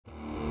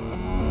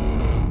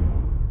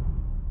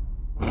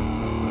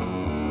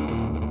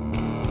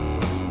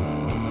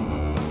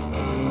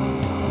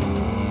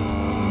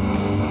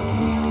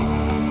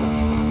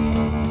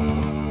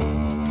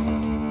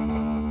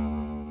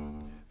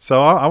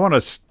So I want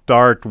to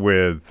start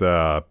with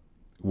a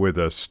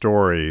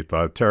story.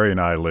 Terry and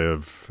I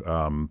live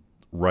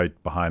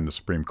right behind the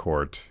Supreme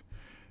Court,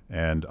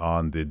 and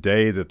on the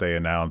day that they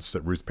announced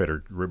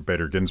that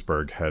Bader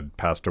Ginsburg had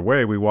passed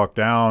away, we walked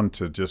down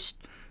to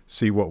just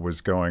see what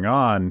was going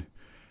on,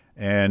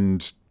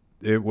 and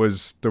there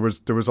was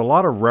a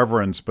lot of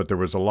reverence, but there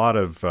was a lot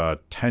of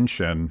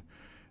tension,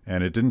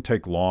 and it didn't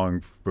take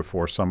long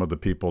before some of the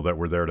people that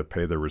were there to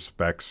pay their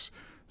respects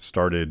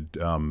started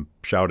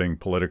shouting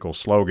political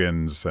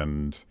slogans,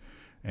 and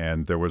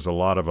there was a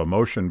lot of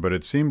emotion, but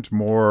it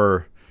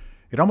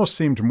almost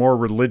seemed more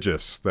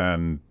religious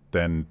than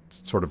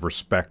sort of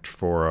respect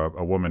for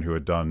a woman who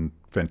had done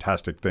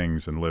fantastic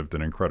things and lived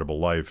an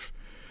incredible life.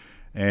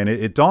 And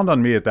it dawned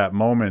on me at that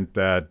moment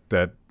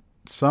that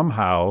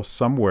somehow,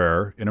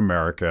 somewhere in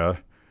America,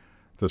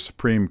 the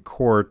Supreme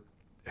Court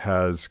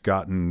has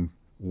gotten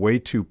way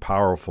too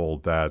powerful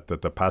that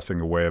the passing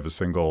away of a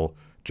single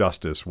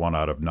justice, 1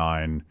 out of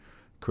 9,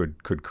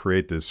 could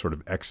create this sort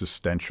of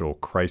existential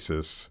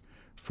crisis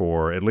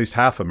for at least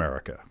half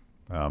America.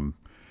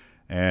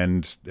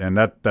 And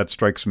that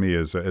strikes me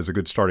as a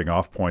good starting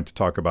off point to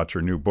talk about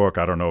your new book.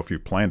 I don't know if you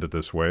planned it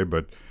this way,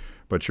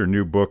 but your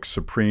new book,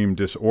 Supreme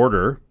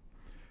Disorder,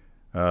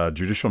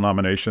 Judicial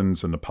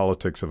Nominations and the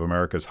Politics of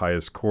America's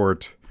Highest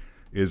Court,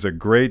 is a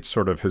great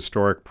sort of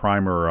historic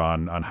primer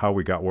on how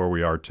we got where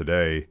we are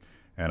today.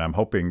 And I'm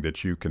hoping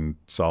that you can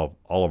solve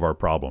all of our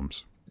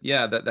problems.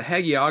 Yeah, the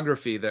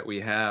hagiography that we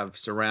have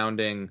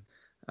surrounding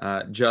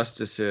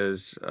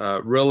justices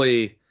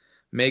really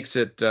makes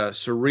it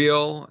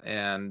surreal.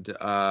 And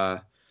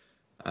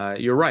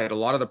you're right. A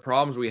lot of the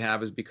problems we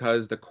have is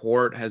because the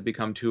court has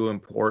become too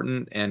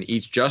important, and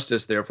each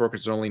justice, therefore,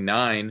 because there's only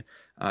 9,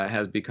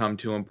 has become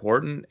too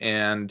important.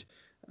 And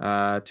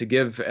to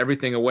give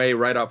everything away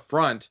right up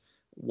front,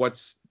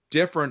 what's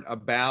different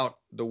about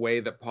the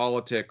way that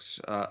politics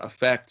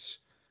affects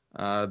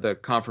the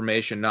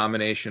confirmation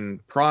nomination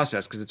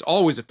process, because it's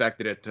always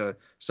affected it to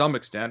some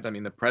extent. I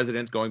mean, the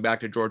president, going back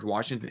to George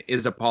Washington,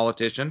 is a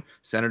politician.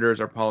 Senators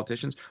are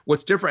politicians.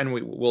 What's different,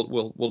 and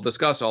we'll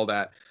discuss all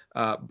that.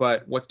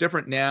 But what's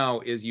different now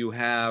is you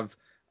have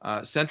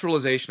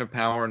centralization of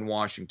power in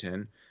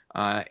Washington,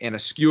 and a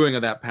skewing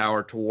of that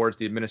power towards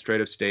the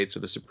administrative state. So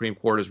the Supreme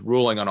Court is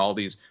ruling on all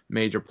these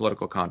major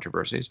political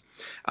controversies,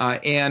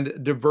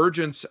 and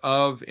divergence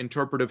of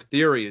interpretive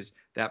theories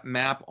that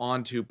map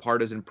onto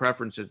partisan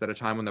preferences at a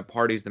time when the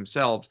parties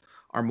themselves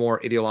are more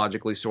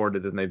ideologically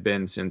sorted than they've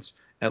been since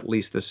at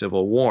least the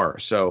Civil War.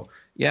 So,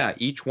 yeah,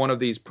 each one of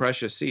these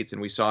precious seats,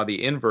 and we saw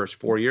the inverse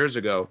 4 years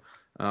ago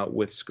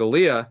with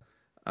Scalia,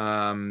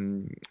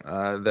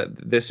 that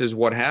this is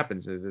what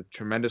happens. It's a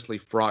tremendously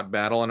fraught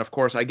battle. And of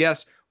course, I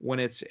guess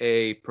when it's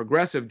a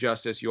progressive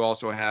justice, you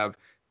also have,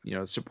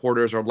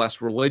 supporters are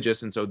less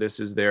religious, and so this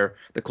is the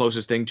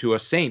closest thing to a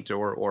saint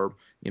or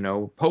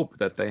pope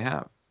that they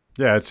have.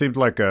 Yeah, it seemed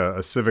like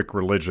a civic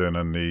religion,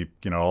 and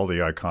all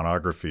the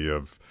iconography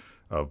of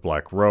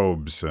black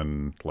robes,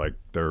 and like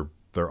they're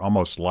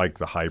almost like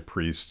the high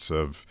priests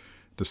of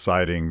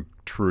deciding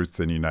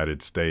truth in the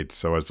United States.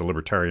 So as a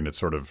libertarian, it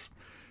sort of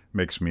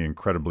makes me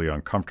incredibly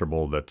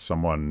uncomfortable that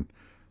someone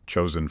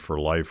chosen for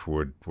life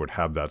would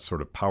have that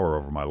sort of power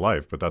over my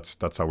life. But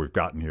that's how we've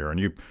gotten here, and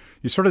you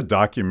sort of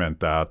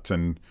document that.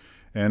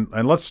 And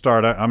let's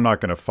start. I'm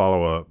not going to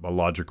follow a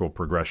logical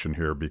progression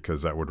here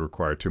because that would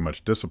require too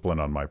much discipline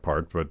on my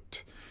part.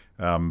 But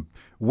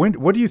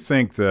what do you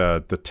think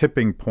the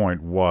tipping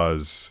point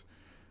was,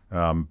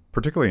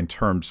 particularly in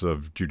terms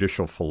of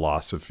judicial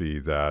philosophy,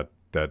 that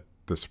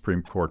the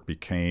Supreme Court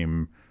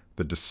became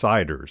the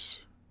deciders?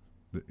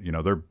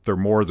 They're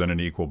more than an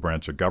equal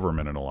branch of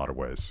government in a lot of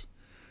ways.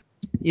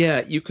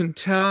 Yeah, you can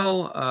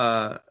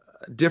tell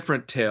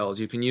different tales.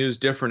 You can use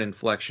different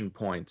inflection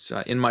points.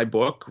 In my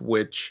book,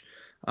 which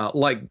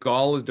like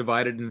Gaul is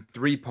divided in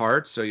 3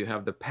 parts. So you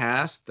have the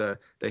past, the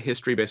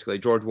history, basically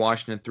George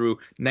Washington through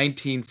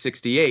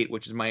 1968,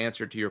 which is my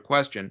answer to your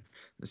question.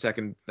 The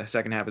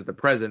second half is the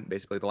present,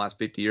 basically the last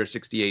 50 years,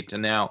 68 to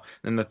now.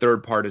 Then the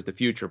third part is the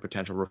future,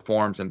 potential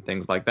reforms and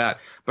things like that.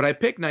 But I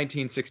picked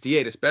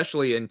 1968,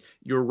 especially, and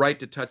you're right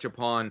to touch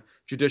upon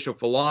judicial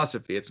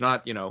philosophy. It's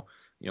not,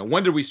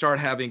 when did we start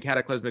having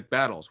cataclysmic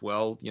battles?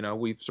 Well,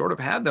 we've sort of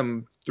had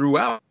them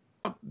throughout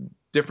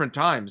different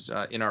times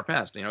in our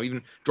past.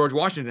 Even George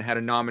Washington had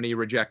a nominee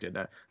rejected.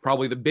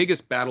 Probably the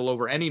biggest battle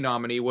over any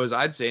nominee was,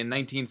 I'd say, in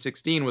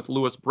 1916 with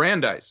Louis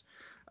Brandeis,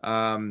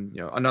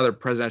 another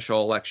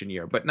presidential election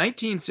year. But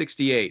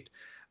 1968,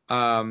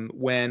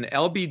 when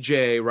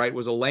LBJ, right,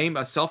 was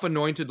a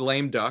self-anointed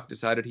lame duck,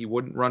 decided he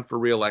wouldn't run for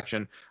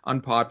re-election,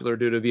 unpopular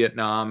due to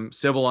Vietnam,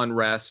 civil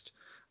unrest,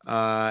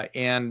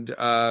 and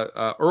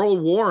Earl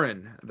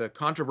Warren, the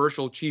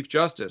controversial Chief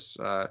Justice,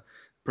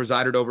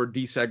 presided over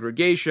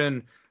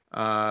desegregation,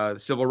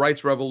 civil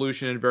rights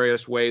revolution in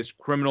various ways,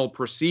 criminal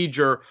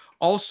procedure,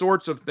 all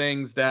sorts of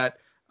things that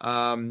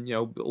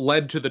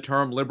led to the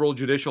term liberal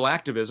judicial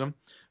activism,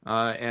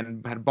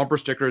 and had bumper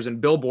stickers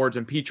and billboards,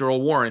 impeach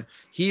Earl Warren.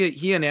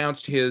 He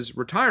announced his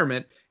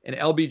retirement, and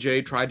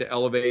LBJ tried to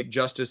elevate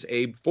Justice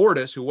Abe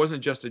Fortas, who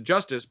wasn't just a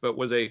justice, but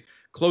was a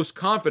close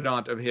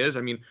confidant of his.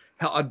 I mean,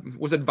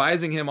 was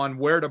advising him on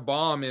where to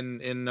bomb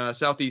in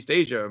Southeast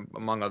Asia,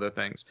 among other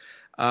things.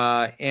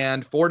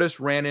 And Fortas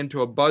ran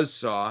into a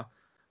buzzsaw,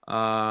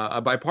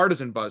 a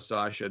bipartisan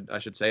buzzsaw, I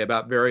should say,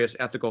 about various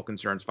ethical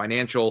concerns,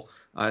 financial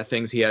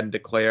things he hadn't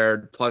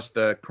declared, plus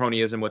the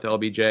cronyism with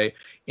LBJ.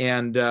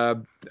 And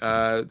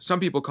some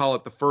people call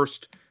it the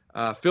first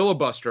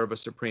filibuster of a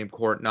Supreme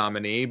Court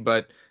nominee,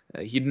 but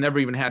he'd never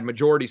even had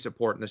majority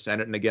support in the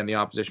Senate. And again, the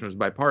opposition was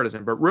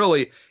bipartisan. But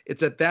really,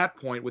 it's at that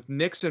point with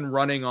Nixon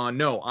running on,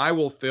 no, I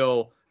will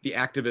fill the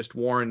activist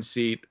Warren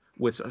seat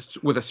with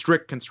a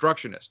strict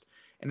constructionist.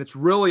 And it's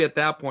really at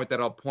that point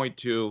that I'll point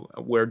to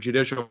where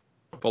judicial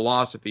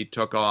philosophy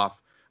took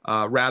off,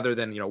 rather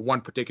than one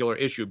particular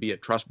issue, be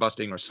it trust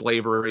busting or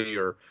slavery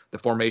or the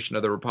formation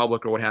of the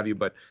republic or what have you.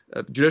 But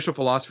judicial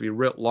philosophy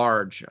writ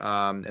large,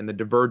 and the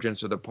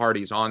divergence of the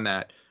parties on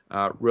that,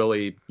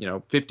 really,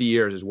 50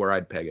 years is where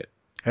I'd peg it.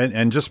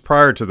 And just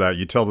prior to that,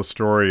 you tell the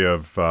story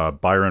of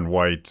Byron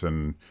White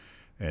and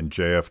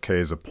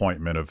JFK's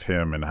appointment of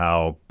him, and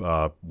how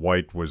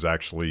White was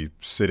actually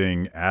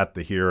sitting at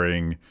the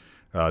hearing,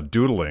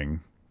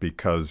 doodling,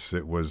 because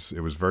it was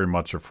very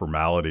much a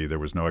formality. There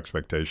was no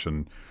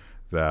expectation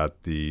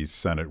that the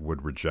Senate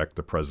would reject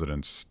the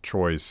president's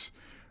choice.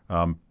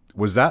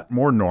 Was that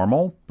more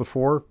normal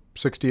before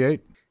 '68?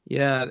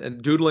 Yeah,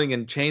 and doodling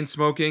and chain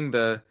smoking.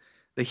 The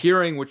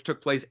hearing, which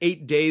took place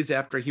 8 days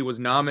after he was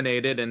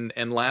nominated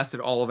and lasted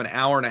all of an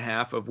hour and a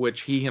half, of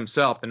which he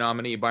himself, the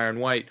nominee Byron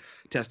White,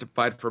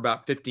 testified for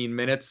about 15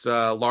 minutes,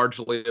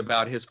 largely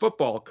about his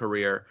football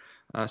career.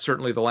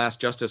 Certainly the last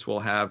justice we'll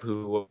have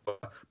who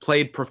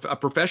played a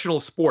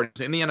professional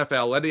sport in the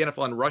NFL, led the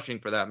NFL in rushing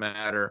for that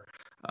matter,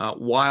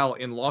 while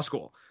in law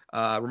school.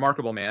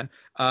 Remarkable man.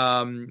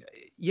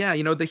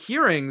 The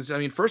hearings, I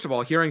mean, first of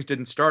all, hearings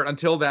didn't start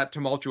until that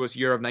tumultuous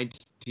year of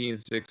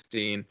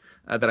 1916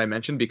 that I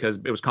mentioned, because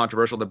it was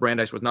controversial that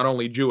Brandeis was not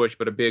only Jewish,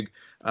 but a big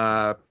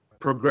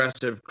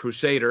progressive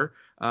crusader,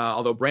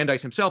 although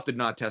Brandeis himself did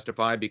not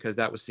testify because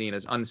that was seen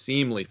as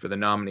unseemly for the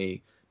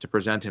nominee to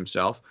present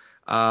himself.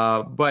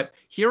 But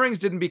hearings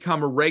didn't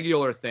become a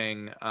regular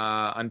thing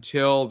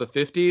until the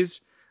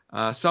 50s.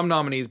 Some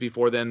nominees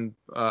before then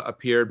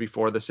appeared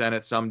before the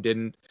Senate, some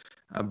didn't.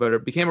 But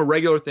it became a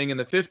regular thing in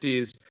the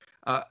 50s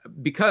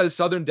because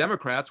Southern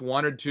Democrats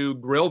wanted to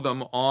grill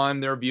them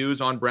on their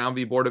views on Brown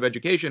v. Board of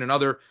Education and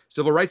other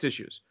civil rights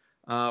issues.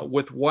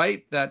 With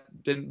White, that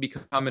didn't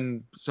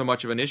become so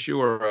much of an issue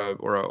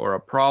or a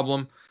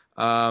problem.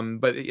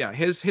 But yeah,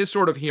 his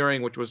sort of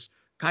hearing, which was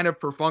kind of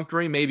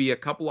perfunctory, maybe a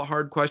couple of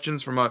hard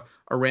questions from a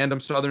random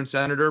Southern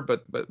senator,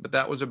 but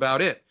that was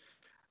about it.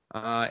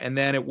 And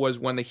then it was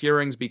when the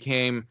hearings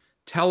became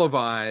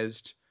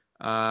televised,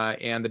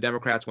 and the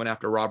Democrats went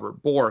after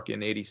Robert Bork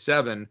in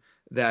 '87,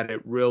 that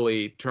it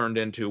really turned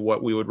into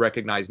what we would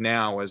recognize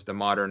now as the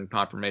modern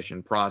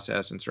confirmation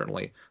process, and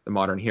certainly the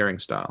modern hearing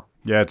style.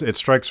 Yeah, it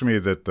strikes me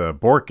that the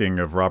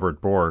Borking of Robert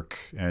Bork,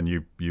 and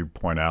you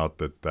point out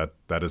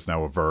that is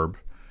now a verb,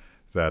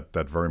 that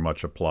very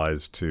much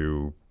applies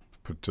to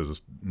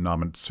the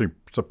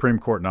Supreme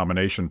Court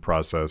nomination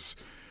process.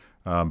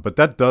 But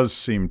that does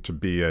seem to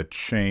be a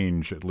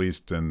change, at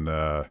least in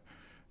the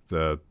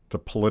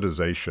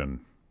politicization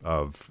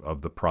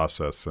of the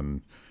process,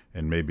 and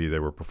maybe they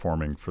were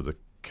performing for the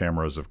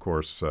cameras. Of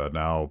course,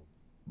 now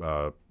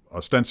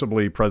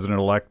ostensibly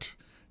President-elect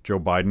Joe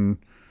Biden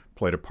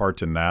played a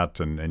part in that,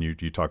 and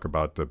you talk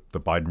about the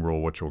Biden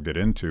rule, which we'll get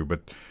into.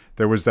 But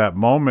there was that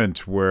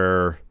moment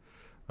where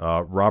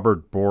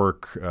Robert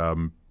Bork,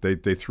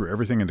 they threw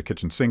everything in the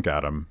kitchen sink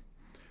at him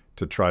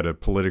to try to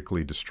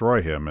politically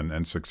destroy him,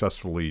 and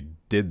successfully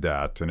did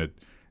that. And it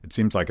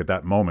seems like at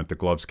that moment the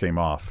gloves came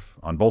off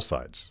on both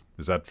sides.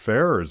 Is that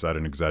fair, or is that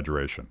an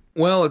exaggeration?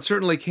 Well, it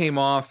certainly came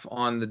off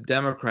on the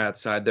Democrat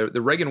side.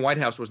 The Reagan White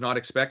House was not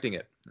expecting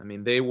it. I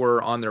mean, they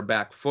were on their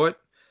back foot.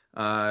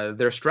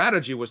 Their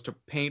strategy was to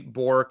paint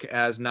Bork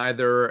as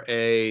neither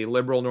a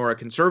liberal nor a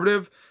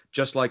conservative,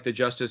 just like the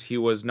justice he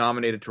was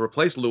nominated to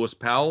replace, Lewis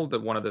Powell,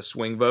 one of the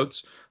swing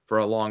votes for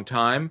a long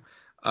time.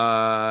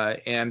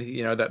 And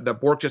that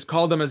Bork just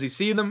called them as he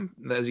saw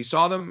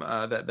them,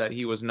 that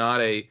he was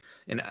not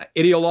an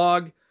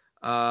ideologue,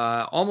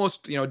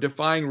 almost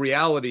defying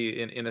reality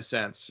in a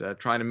sense,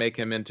 trying to make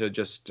him into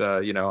just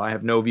I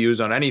have no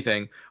views on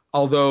anything.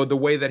 Although the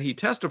way that he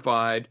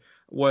testified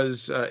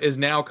is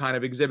now kind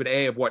of exhibit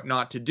A of what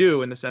not to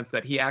do, in the sense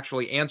that he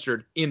actually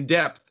answered in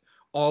depth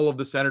all of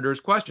the senators'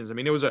 questions. I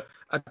mean, it was a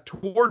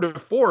tour de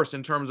force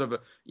in terms of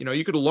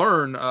you could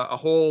learn a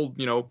whole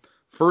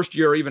first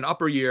year, even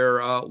upper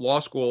year law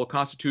school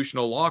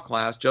constitutional law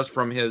class just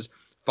from his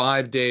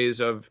 5 days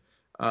of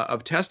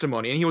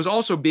testimony. And he was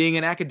also being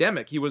an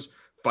academic. He was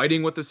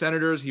fighting with the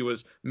senators. He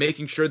was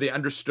making sure they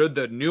understood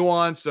the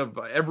nuance of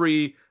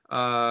every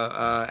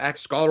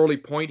scholarly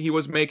point he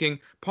was making.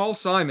 Paul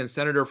Simon,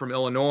 senator from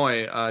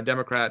Illinois,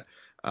 Democrat,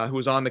 who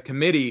was on the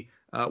committee,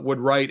 would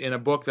write in a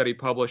book that he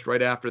published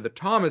right after the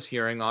Thomas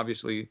hearing,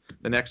 obviously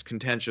the next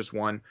contentious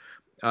one,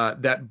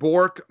 that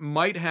Bork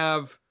might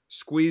have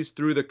squeezed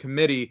through the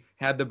committee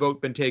had the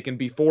vote been taken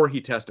before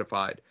he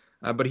testified.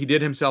 But he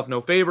did himself no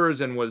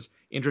favors and was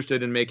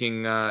interested in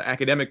making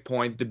academic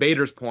points,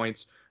 debaters'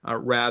 points,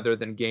 rather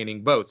than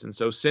gaining votes. And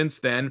so since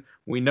then,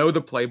 we know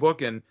the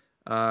playbook, and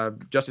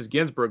Justice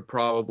Ginsburg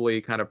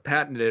probably kind of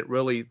patented it,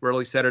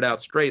 really set it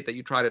out straight, that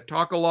you try to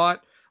talk a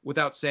lot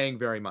without saying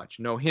very much.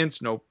 No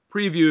hints, no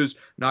previews,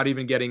 not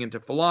even getting into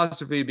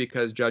philosophy,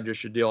 because judges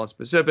should deal in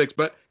specifics,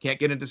 but can't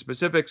get into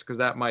specifics because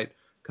that might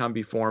come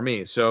before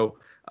me. So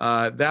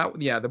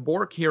the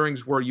Bork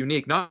hearings were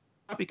unique, not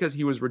because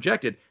he was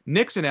rejected.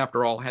 Nixon,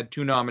 after all, had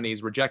 2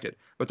 nominees rejected,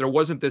 but there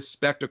wasn't this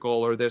spectacle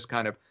or this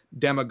kind of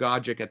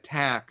demagogic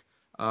attack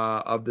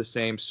of the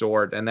same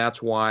sort, and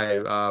that's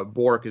why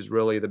Bork is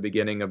really the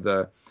beginning of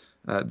the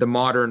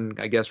modern,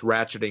 I guess,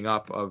 ratcheting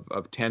up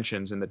of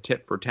tensions and the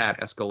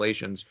tit-for-tat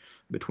escalations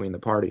between the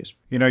parties.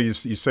 You know, you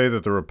say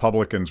that the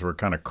Republicans were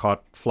kind of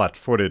caught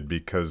flat-footed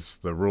because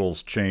the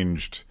rules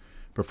changed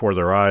before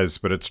their eyes,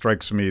 but it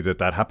strikes me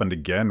that happened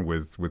again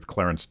with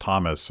Clarence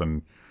Thomas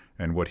and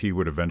what he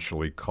would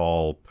eventually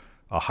call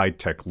a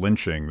high-tech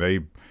lynching.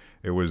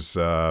 It was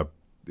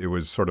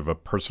sort of a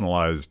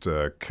personalized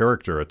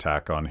character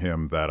attack on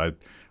him that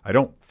I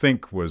don't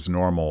think was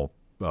normal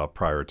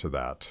prior to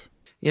that.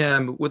 Yeah,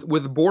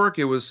 with Bork,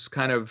 it was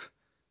kind of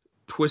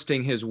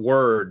twisting his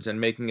words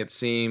and making it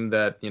seem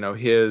that, you know,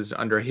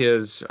 under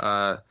his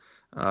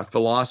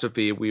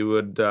philosophy, we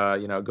would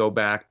go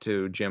back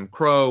to Jim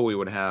Crow. We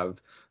would have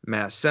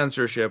mass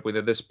censorship. We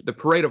had the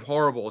parade of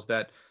horribles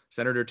that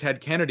Senator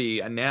Ted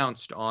Kennedy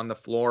announced on the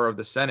floor of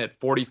the Senate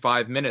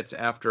 45 minutes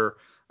after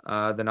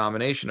the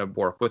nomination of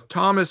Bork. With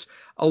Thomas,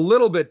 a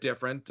little bit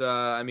different.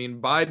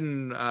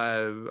 Biden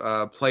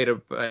played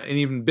an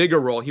even bigger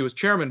role. He was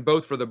chairman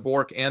both for the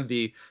Bork and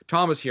the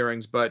Thomas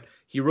hearings, but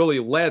he really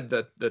led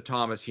the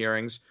Thomas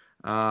hearings,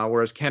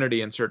 whereas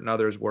Kennedy and certain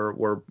others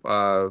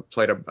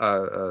played a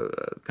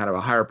kind of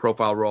a higher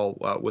profile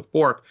role with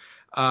Bork.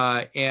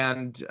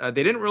 And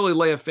they didn't really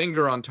lay a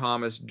finger on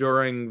Thomas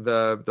during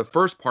the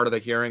first part of the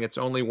hearing. It's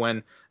only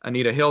when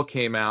Anita Hill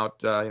came out,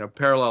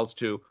 parallels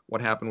to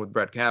what happened with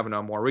Brett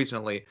Kavanaugh more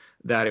recently,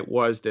 that it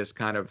was this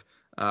kind of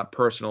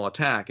personal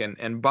attack.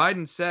 And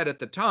Biden said at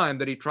the time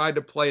that he tried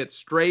to play it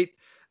straight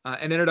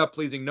and ended up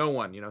pleasing no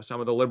one. You know, some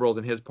of the liberals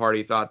in his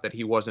party thought that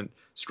he wasn't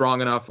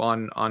strong enough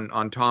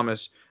on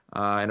Thomas,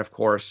 and of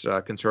course,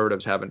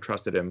 conservatives haven't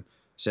trusted him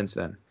since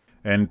then.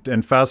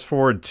 And fast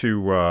forward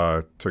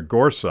to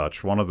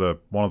Gorsuch. One of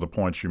the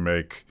points you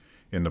make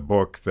in the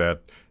book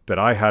that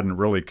I hadn't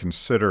really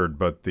considered,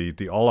 but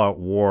the all-out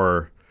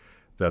war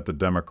that the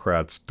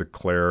Democrats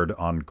declared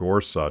on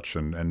Gorsuch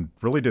and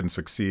really didn't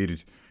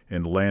succeed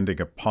in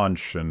landing a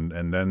punch, and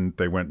then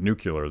they went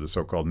nuclear, the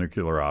so-called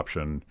nuclear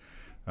option.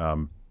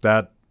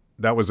 That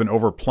was an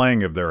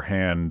overplaying of their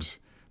hand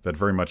that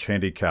very much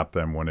handicapped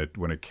them when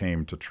it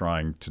came to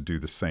trying to do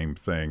the same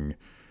thing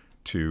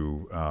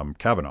to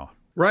Kavanaugh.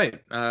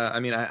 Right.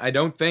 I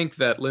don't think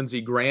that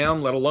Lindsey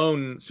Graham, let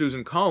alone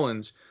Susan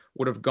Collins,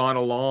 would have gone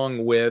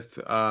along with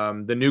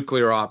the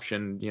nuclear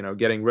option,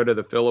 getting rid of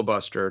the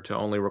filibuster to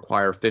only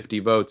require 50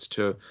 votes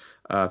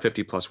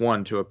 50 plus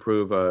 1 to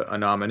approve a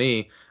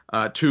nominee,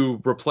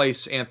 to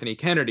replace Anthony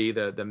Kennedy,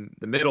 the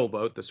middle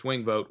vote, the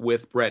swing vote,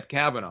 with Brett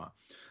Kavanaugh.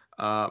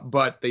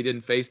 But they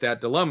didn't face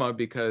that dilemma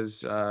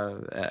because,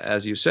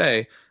 as you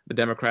say, the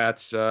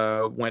Democrats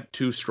went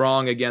too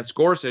strong against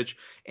Gorsuch.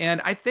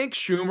 And I think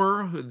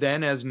Schumer,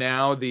 then as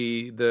now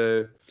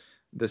the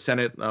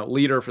Senate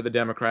leader for the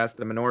Democrats,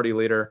 the minority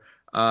leader,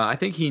 I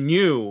think he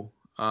knew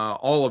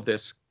all of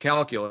this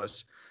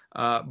calculus,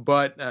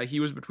 but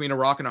he was between a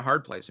rock and a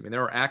hard place. I mean,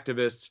 there were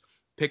activists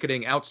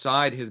picketing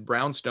outside his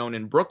brownstone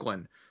in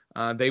Brooklyn.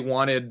 They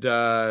wanted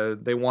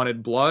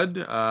blood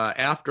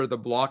after the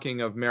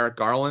blocking of Merrick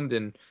Garland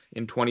in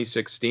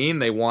 2016.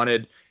 They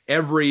wanted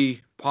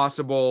every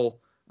possible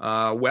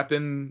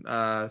weapon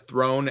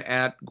thrown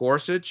at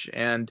Gorsuch.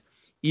 And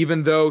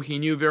even though he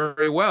knew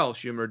very well,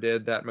 Schumer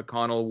did, that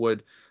McConnell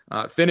would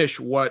finish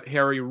what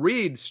Harry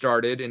Reid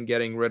started in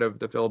getting rid of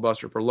the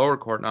filibuster for lower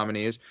court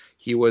nominees,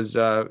 he was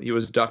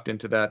ducked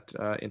into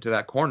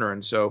that corner.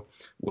 And so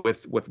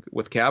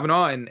with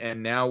Kavanaugh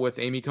and now with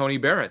Amy Coney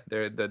Barrett,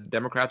 the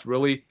Democrats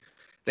really,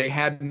 they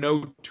had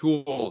no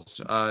tools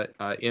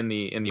in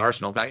the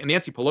arsenal. In fact, and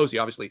Nancy Pelosi,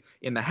 obviously,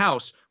 in the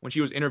House, when she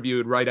was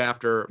interviewed right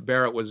after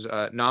Barrett was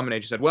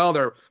nominated, she said, well,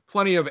 there are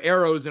plenty of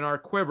arrows in our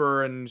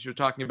quiver. And she was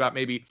talking about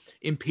maybe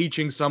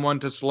impeaching someone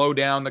to slow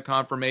down the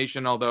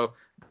confirmation, although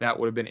that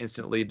would have been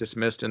instantly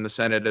dismissed in the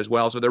Senate as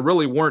well. So there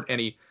really weren't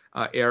any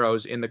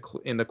arrows in the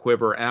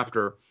quiver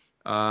after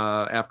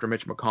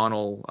Mitch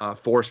McConnell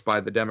forced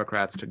by the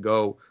Democrats to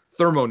go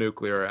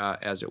thermonuclear,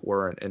 as it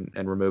were,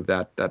 and remove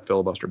that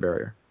filibuster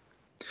barrier.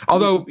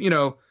 Although,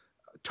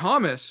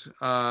 Thomas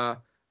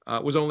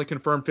was only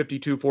confirmed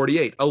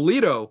 52-48.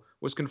 Alito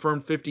was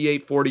confirmed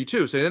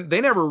 58-42. So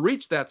they never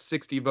reached that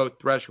 60 vote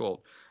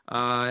threshold.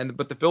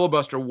 But the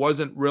filibuster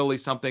wasn't really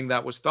something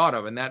that was thought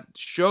of, and that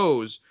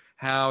shows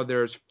how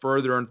there's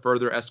further and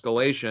further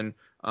escalation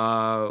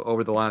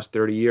over the last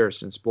 30 years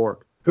since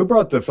Bork. Who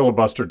brought the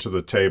filibuster to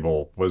the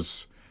table?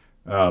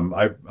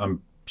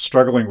 I'm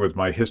struggling with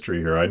my history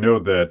here. I know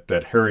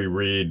that Harry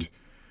Reid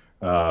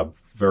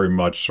very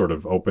much sort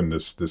of opened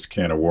this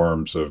can of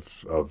worms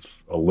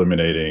of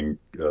eliminating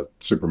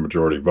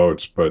supermajority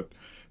votes. But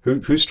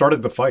who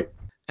started the fight?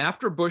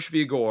 After Bush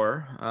v.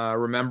 Gore,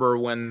 remember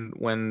when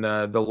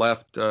the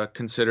left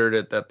considered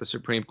it that the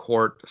Supreme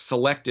Court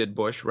selected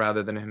Bush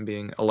rather than him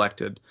being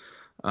elected.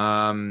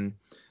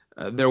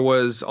 There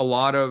was a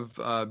lot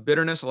of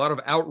bitterness, a lot of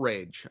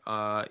outrage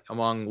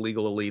among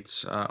legal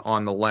elites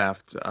on the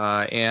left.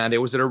 And it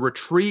was at a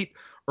retreat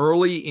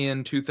early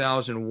in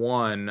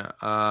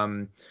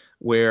 2001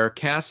 where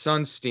Cass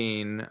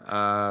Sunstein,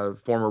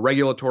 former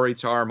regulatory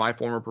czar, my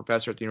former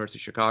professor at the University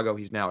of Chicago,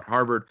 he's now at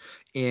Harvard,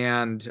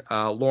 and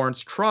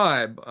Lawrence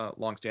Tribe,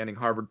 longstanding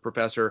Harvard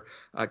professor,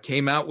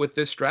 came out with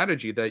this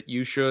strategy that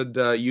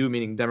you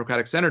meaning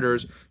Democratic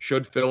senators,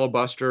 should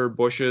filibuster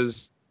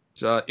Bush's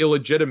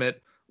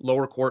illegitimate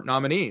lower court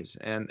nominees,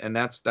 and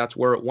that's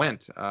where it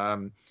went.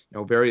 From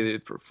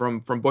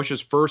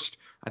Bush's first,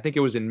 I think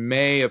it was in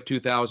May of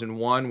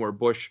 2001, where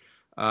Bush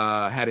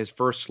had his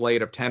first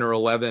slate of 10 or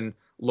 11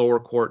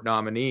 lower court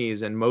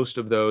nominees, and most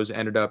of those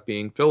ended up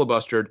being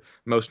filibustered,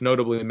 most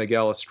notably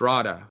Miguel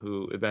Estrada,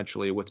 who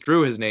eventually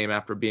withdrew his name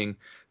after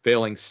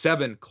failing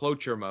 7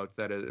 cloture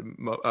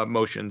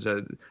motions,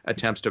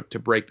 attempts to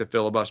break the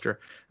filibuster,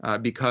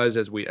 because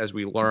as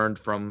we learned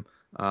from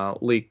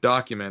leaked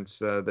documents,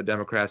 the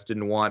Democrats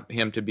didn't want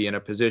him to be in a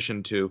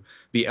position to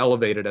be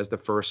elevated as the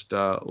first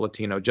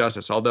Latino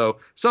justice. Although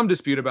some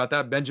dispute about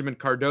that. Benjamin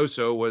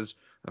Cardoso was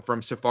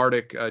from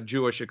Sephardic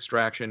Jewish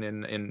extraction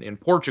in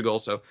Portugal,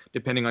 so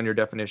depending on your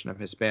definition of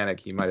Hispanic,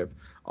 he might have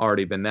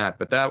already been that.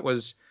 But that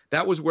was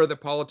where the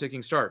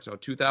politicking starts. So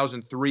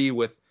 2003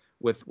 with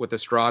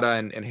Estrada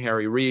and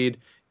Harry Reid,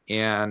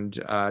 and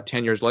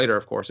 10 years later,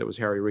 of course, it was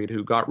Harry Reid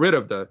who got rid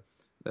of the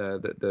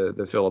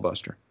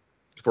filibuster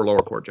for lower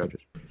court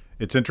judges.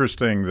 It's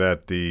interesting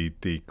that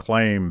the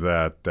claim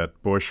that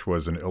Bush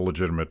was an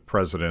illegitimate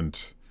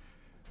president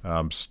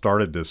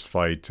started this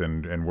fight,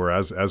 and we're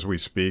as we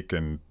speak,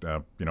 and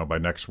by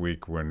next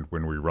week when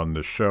we run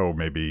this show,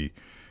 maybe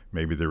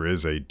there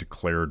is a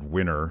declared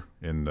winner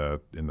in the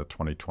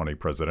 2020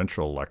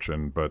 presidential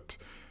election. But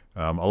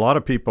a lot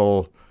of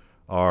people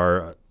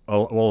a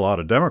lot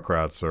of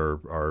Democrats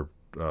are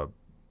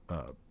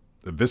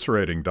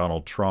eviscerating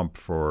Donald Trump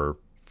for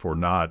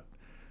not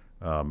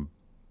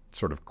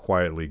sort of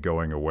quietly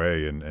going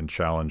away and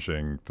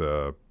challenging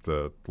the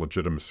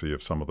legitimacy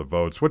of some of the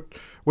votes.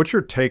 What's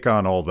your take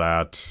on all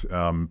that?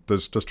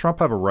 Does Trump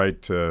have a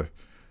right to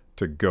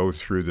go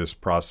through this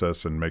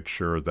process and make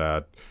sure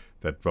that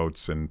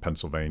votes in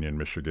Pennsylvania and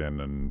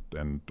Michigan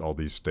and all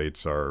these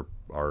states are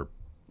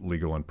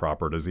legal and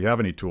proper? Does he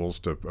have any tools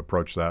to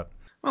approach that?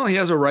 Well, he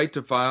has a right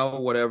to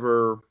file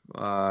whatever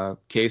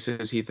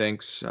cases he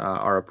thinks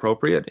are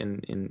appropriate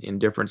in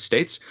different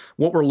states.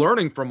 What we're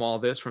learning from all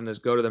this, from this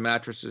go to the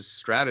mattresses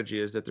strategy,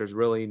 is that there's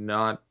really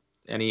not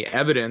any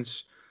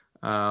evidence,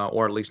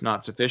 or at least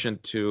not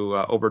sufficient, to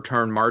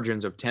overturn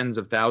margins of tens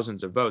of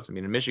thousands of votes. I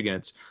mean, in Michigan,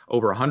 it's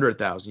over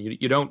 100,000.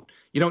 You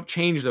don't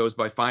change those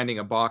by finding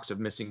a box of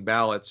missing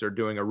ballots or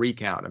doing a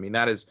recount. I mean,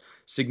 that is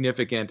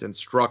significant and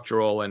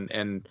structural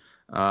and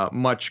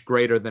much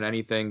greater than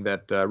anything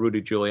that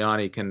Rudy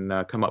Giuliani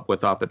can come up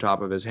with off the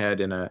top of his head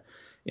in a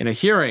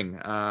hearing.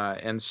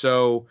 And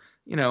so,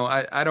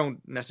 I don't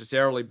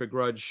necessarily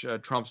begrudge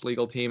Trump's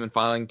legal team in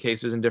filing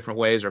cases in different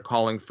ways or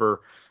calling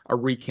for a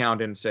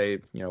recount in, say,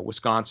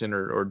 Wisconsin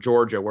or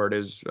Georgia, where it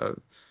is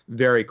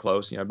very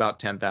close, about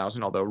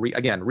 10,000. Although,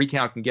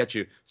 recount can get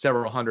you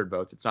several hundred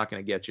votes. It's not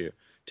going to get you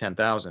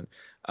 10,000.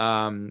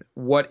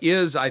 What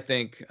is, I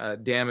think,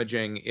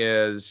 damaging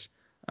is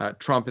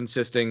Trump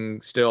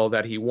insisting still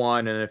that he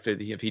won, and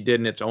if he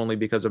didn't, it's only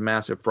because of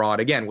massive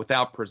fraud. Again,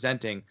 without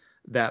presenting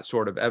that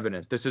sort of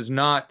evidence. This is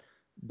not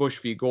Bush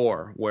v.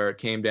 Gore, where it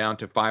came down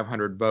to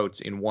 500 votes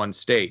in one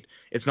state.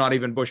 It's not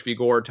even Bush v.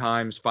 Gore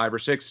times 5 or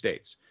 6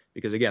 states,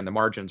 because again, the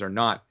margins are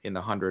not in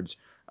the hundreds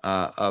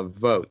of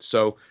votes.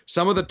 So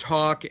some of the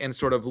talk and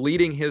sort of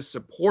leading his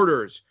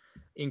supporters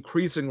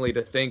increasingly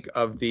to think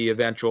of the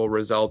eventual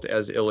result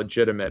as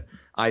illegitimate,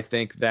 I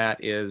think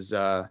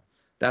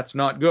that's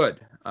not good.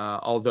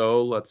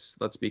 Although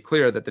let's be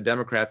clear that the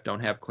Democrats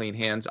don't have clean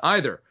hands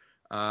either.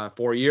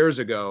 4 years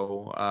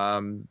ago,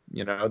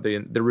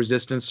 the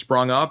resistance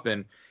sprung up,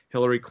 and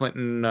Hillary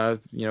Clinton,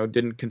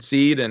 didn't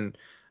concede, and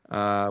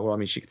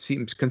she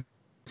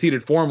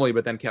conceded formally,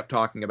 but then kept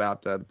talking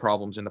about the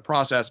problems in the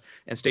process.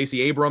 And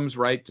Stacey Abrams,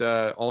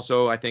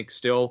 also I think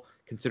still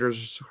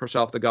considers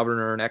herself the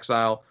governor in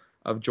exile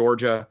of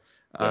Georgia.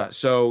 Yeah.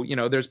 So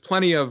there's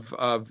plenty of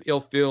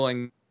ill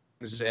feelings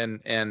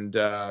and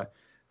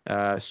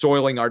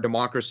soiling our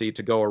democracy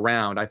to go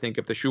around. I think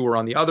if the shoe were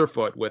on the other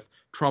foot, with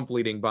Trump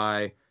leading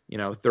by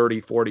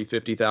 30, 40,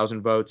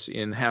 50,000 votes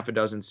in half a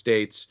dozen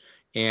states.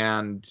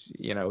 And,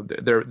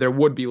 there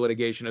would be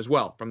litigation as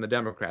well from the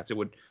Democrats. It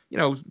would,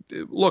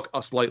 look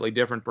a slightly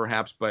different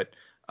perhaps, but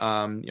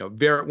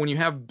when you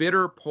have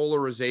bitter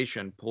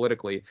polarization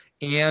politically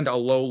and a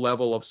low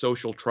level of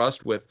social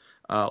trust with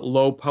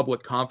low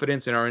public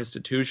confidence in our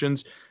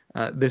institutions,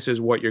 this is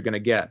what you're going to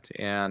get.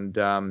 And,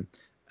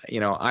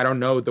 I don't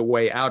know the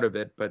way out of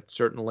it, but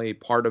certainly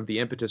part of the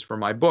impetus for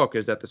my book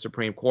is that the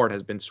Supreme Court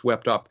has been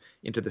swept up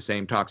into the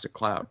same toxic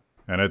cloud.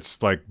 And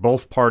it's like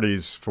both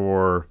parties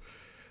for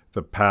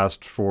the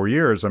past 4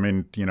 years. I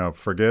mean,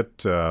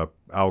 forget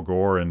Al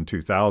Gore in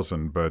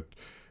 2000, but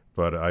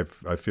I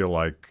feel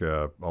like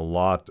a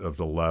lot of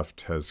the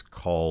left has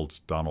called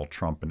Donald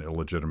Trump an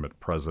illegitimate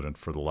president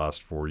for the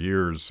last 4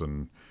 years.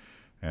 And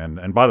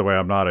by the way,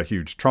 I'm not a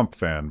huge Trump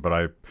fan, but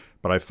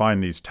I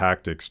find these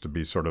tactics to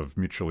be sort of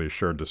mutually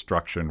assured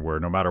destruction, where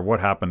no matter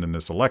what happened in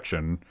this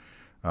election,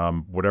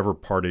 whatever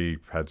party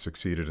had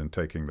succeeded in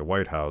taking the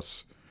White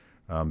House,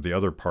 the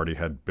other party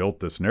had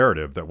built this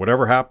narrative that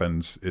whatever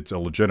happens, it's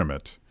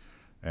illegitimate,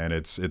 and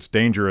it's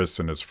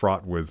dangerous, and it's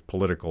fraught with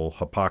political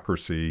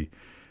hypocrisy,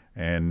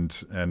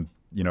 and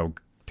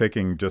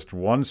taking just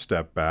one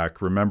step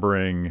back,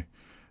 remembering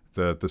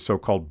the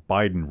so-called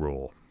Biden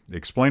rule.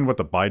 Explain what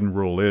the Biden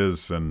rule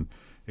is, and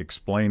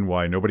explain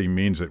why nobody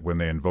means it when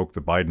they invoke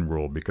the Biden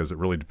rule, because it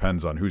really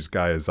depends on whose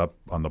guy is up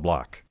on the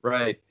block.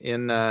 Right.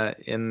 In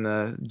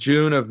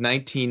June of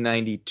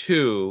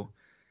 1992,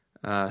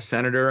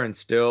 Senator and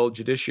still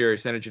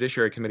Senate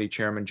Judiciary Committee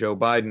Chairman Joe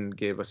Biden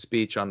gave a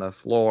speech on the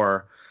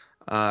floor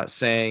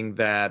saying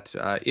that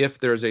if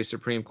there's a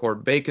Supreme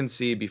Court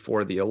vacancy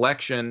before the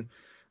election,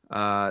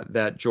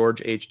 that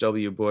George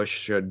H.W. Bush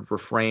should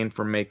refrain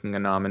from making a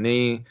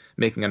nomination,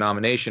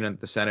 and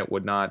the Senate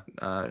would not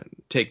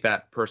take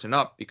that person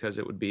up because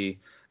it would be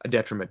a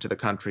detriment to the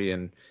country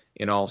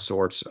in all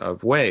sorts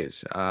of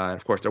ways.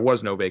 Of course, there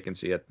was no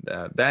vacancy at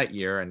that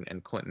year,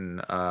 and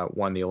Clinton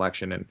won the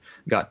election and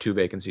got 2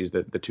 vacancies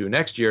the 2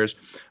 next years.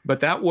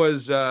 But that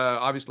was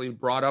obviously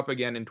brought up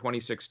again in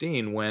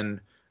 2016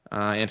 when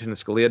Antonin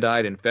Scalia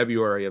died in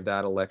February of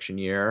that election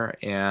year,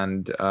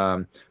 and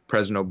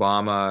President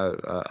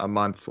Obama, a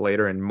month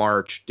later in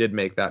March, did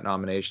make that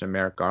nomination of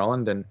Merrick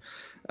Garland. And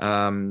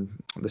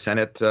the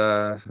Senate,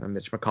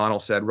 Mitch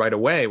McConnell said right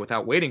away,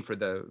 without waiting for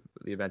the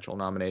eventual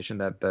nomination,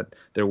 that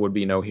there would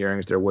be no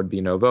hearings, there would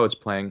be no votes,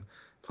 playing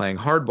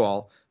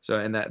hardball. So,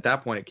 and at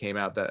that point, it came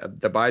out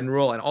that the Biden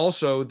rule, and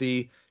also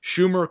the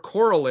Schumer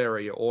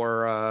corollary,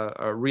 or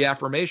a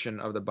reaffirmation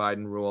of the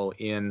Biden rule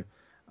in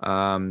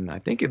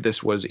I think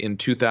this was in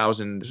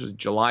 2000. This was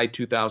July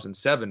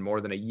 2007, more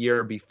than a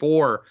year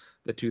before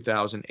the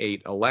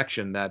 2008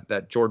 election,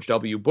 that George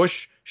W.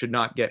 Bush should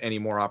not get any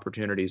more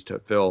opportunities to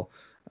fill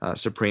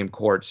Supreme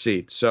Court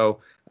seats. So,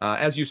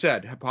 as you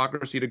said,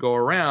 hypocrisy to go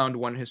around,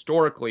 when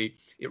historically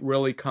it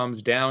really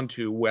comes down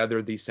to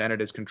whether the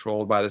Senate is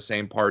controlled by the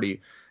same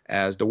party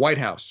as the White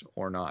House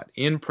or not.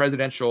 In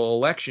presidential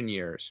election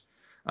years,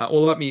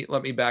 let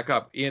me back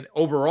up.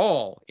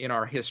 Overall in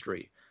our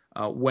history,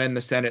 when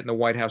the Senate and the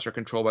White House are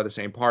controlled by the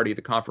same party,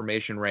 the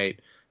confirmation rate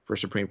for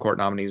Supreme Court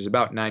nominees is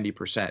about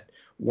 90%.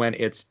 When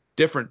it's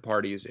different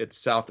parties, it's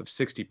south of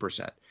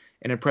 60%.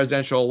 And in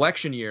presidential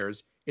election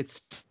years,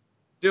 it's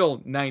still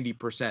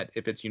 90%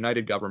 if it's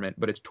united government,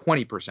 but it's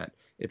 20%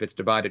 if it's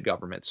divided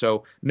government.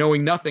 So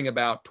knowing nothing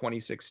about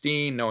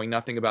 2016, knowing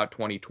nothing about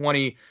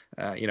 2020,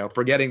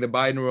 forgetting the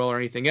Biden rule or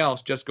anything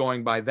else, just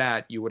going by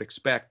that, you would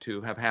expect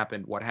to have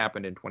happened what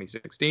happened in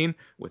 2016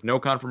 with no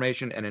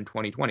confirmation, and in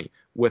 2020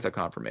 with a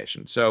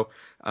confirmation. So,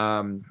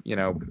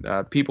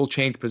 people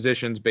change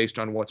positions based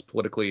on what's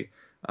politically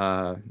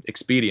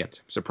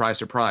expedient. Surprise,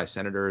 surprise,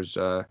 senators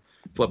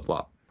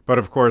flip-flop. But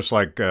of course,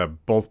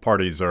 both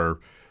parties are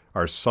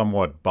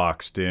somewhat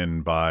boxed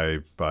in by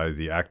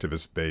the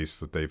activist base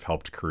that they've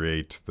helped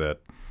create, that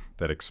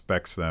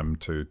expects them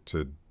to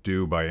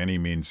do by any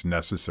means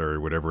necessary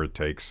whatever it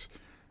takes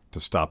to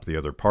stop the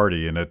other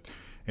party.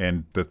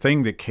 And the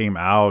thing that came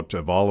out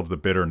of all of the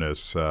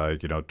bitterness,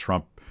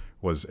 Trump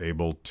was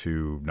able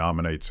to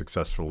nominate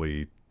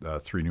successfully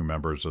 3 new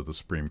members of the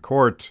Supreme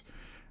Court,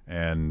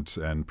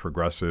 and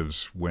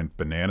progressives went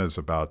bananas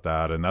about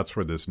that. And that's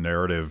where this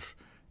narrative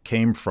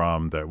came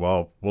from, that,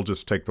 well, we'll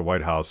just take the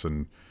White House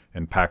and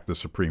pack the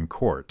Supreme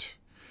Court.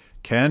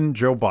 Can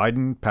Joe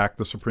Biden pack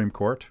the Supreme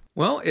Court?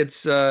 Well,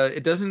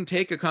 it doesn't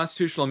take a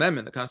constitutional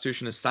amendment. The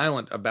Constitution is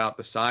silent about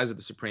the size of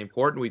the Supreme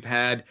Court, and we've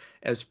had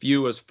as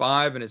few as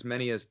 5 and as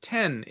many as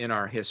 10 in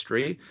our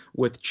history,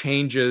 with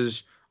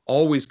changes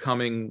always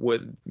coming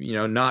with,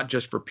 not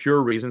just for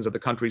pure reasons of the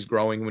country's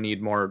growing, we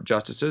need more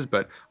justices,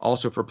 but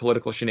also for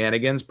political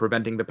shenanigans,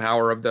 preventing the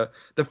power of the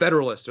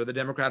Federalists or the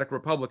Democratic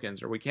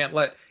Republicans, or we can't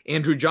let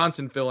Andrew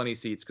Johnson fill any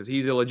seats because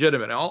he's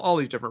illegitimate, all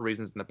these different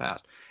reasons in the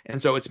past.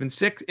 And so it's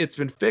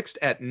been fixed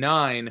at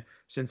 9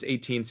 since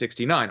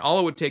 1869. All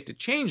it would take to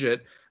change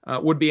it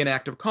would be an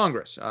act of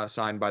Congress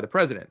signed by the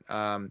president.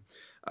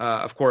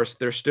 Of course,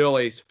 there's still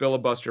a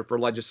filibuster for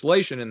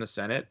legislation in the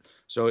Senate,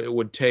 so it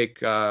would take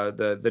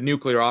the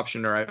nuclear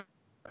option, or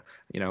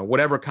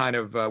whatever kind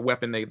of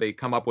weapon they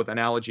come up with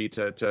analogy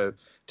to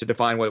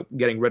define what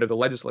getting rid of the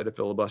legislative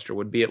filibuster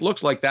would be. It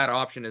looks like that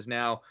option is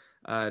now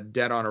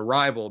dead on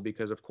arrival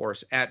because, of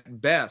course,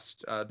 at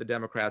best, the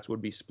Democrats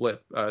would be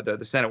split. The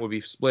Senate would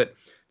be split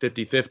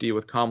 50-50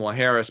 with Kamala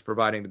Harris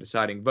providing the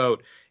deciding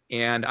vote.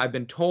 And I've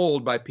been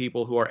told by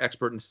people who are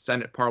expert in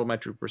Senate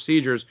parliamentary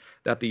procedures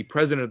that the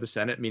president of the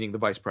Senate, meaning the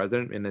vice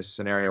president in this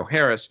scenario,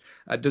 Harris,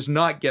 does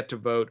not get to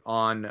vote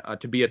on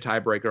to be a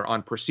tiebreaker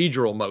on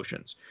procedural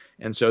motions.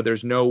 And so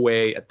there's no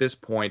way at this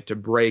point to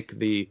break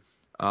the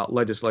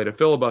legislative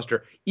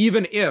filibuster,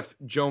 even if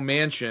Joe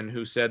Manchin,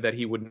 who said that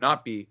he would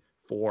not be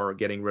for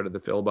getting rid of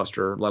the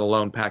filibuster, let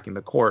alone packing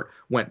the court,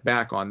 went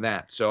back on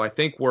that. So I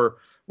think we're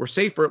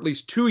safe for at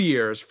least 2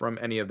 years from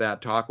any of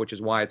that talk, which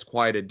is why it's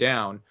quieted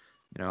down.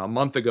 A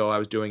month ago, I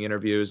was doing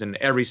interviews, and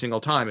every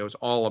single time it was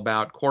all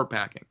about court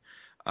packing.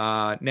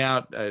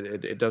 Now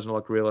it doesn't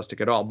look realistic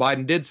at all.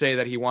 Biden did say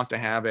that he wants to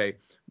have a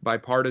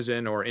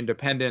bipartisan or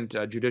independent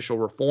judicial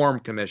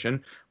reform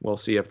commission. We'll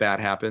see if that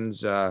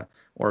happens or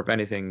if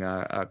anything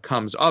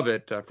comes of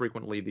it.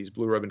 Frequently, these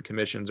blue ribbon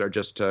commissions are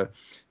just to,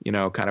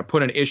 kind of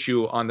put an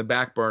issue on the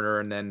back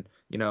burner and then,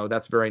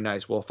 that's very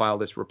nice. We'll file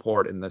this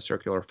report in the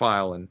circular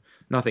file, and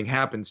nothing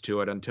happens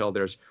to it until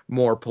there's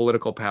more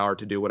political power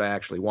to do what I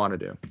actually want to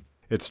do.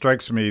 It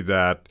strikes me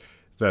that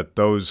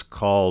those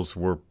calls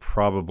were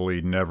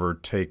probably never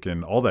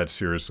taken all that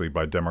seriously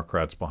by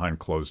Democrats behind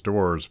closed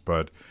doors,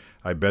 but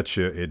I bet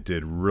you it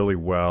did really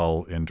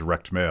well in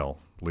direct mail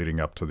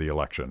leading up to the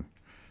election.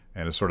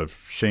 And a sort of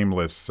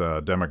shameless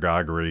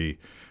demagoguery.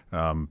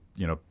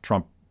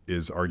 Trump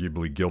is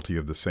arguably guilty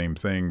of the same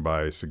thing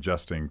by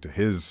suggesting to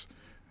his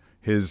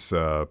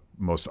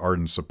most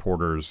ardent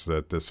supporters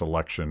that this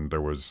election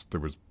there was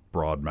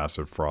broad,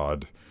 massive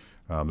fraud.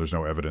 There's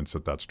no evidence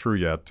that that's true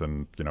yet,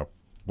 and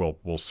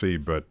we'll see.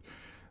 But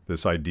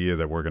this idea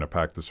that we're going to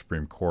pack the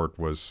Supreme Court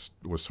was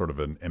sort of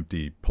an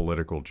empty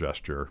political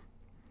gesture.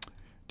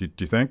 Do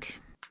you think?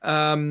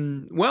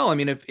 Well, I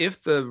mean,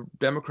 if the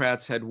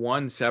Democrats had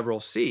won several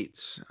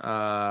seats,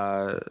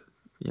 and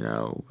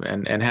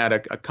had a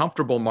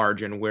comfortable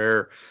margin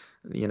where,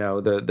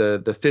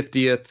 the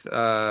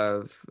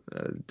 50th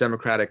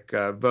Democratic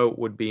vote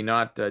would be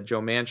not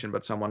Joe Manchin,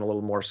 but someone a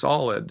little more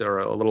solid or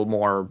a little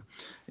more,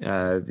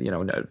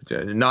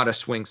 not a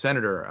swing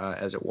senator,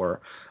 as it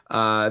were,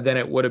 then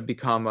it would have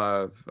become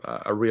a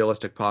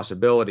realistic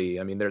possibility.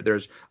 I mean,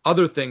 there's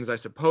other things I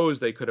suppose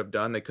they could have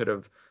done. They could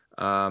have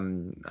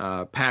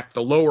packed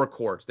the lower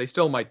courts. They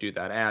still might do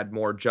that, add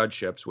more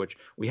judgeships, which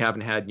we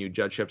haven't had new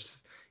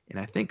judgeships in,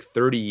 I think,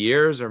 30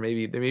 years, or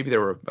maybe there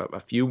were a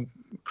few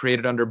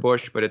created under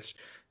Bush, but it's,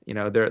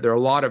 there are a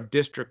lot of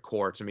district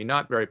courts. I mean,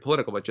 not very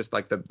political, but just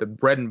like the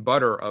bread and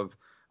butter of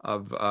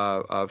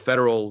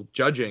federal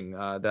judging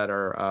that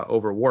are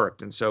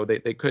overworked. And so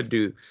they could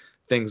do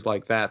things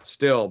like that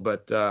still.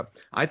 But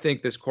I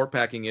think this court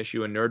packing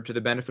issue inured to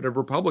the benefit of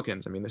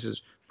Republicans. I mean, this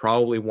is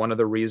probably one of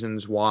the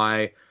reasons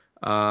why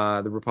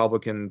the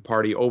Republican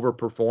Party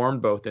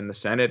overperformed both in the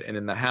Senate and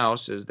in the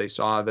House, as they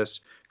saw this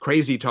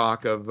crazy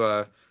talk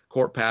of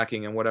court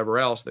packing and whatever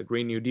else, the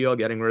Green New Deal,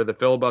 getting rid of the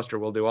filibuster,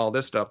 we'll do all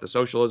this stuff, the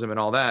socialism and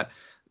all that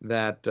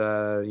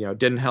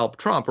didn't help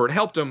Trump, or it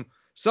helped him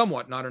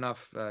somewhat, not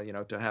enough,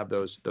 to have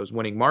those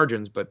winning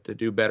margins, but to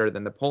do better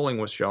than the polling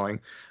was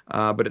showing.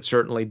 But it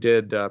certainly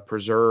did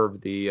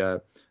preserve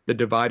the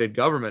divided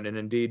government, and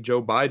indeed,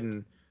 Joe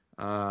Biden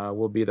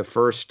will be the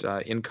first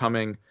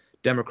incoming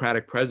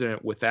Democratic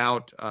president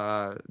without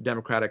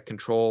Democratic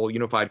control,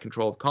 unified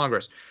control of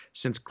Congress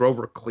since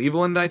Grover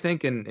Cleveland, I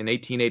think, in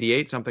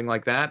 1888, something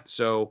like that.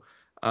 So,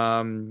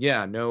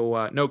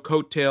 no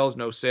coattails,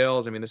 no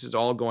sales. I mean, this is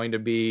all going to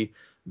be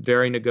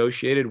very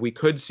negotiated. We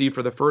could see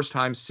for the first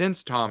time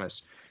since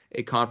Thomas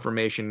a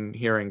confirmation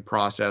hearing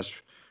process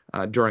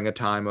during a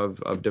time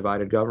of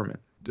divided government.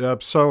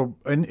 So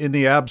in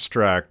the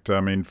abstract, I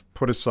mean,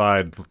 put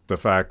aside the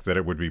fact that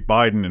it would be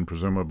Biden and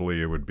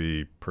presumably it would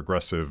be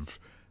progressive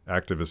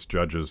activist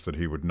judges that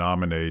he would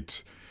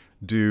nominate.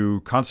 Do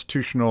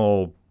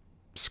constitutional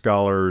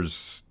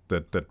scholars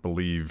that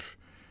believe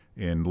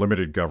in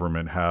limited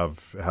government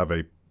have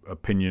a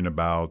opinion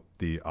about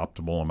the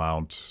optimal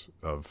amount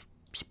of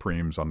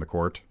Supremes on the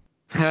court?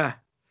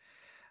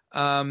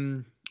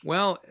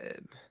 Well,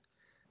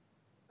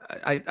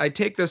 I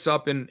take this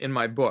up in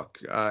my book.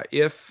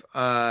 If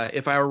I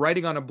were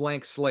writing on a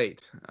blank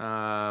slate,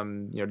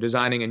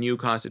 designing a new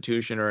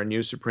constitution or a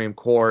new Supreme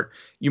Court,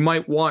 you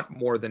might want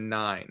more than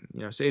 9.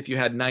 Say if you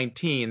had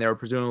 19, there would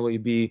presumably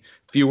be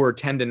fewer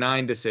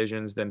 10-9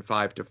 decisions than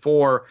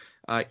 5-4.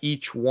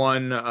 Each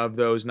one of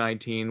those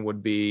 19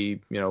 would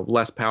be,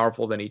 less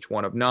powerful than each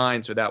one of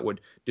 9, so that would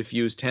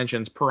diffuse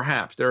tensions.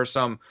 Perhaps there are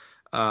some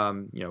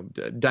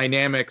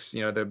dynamics,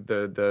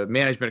 the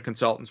management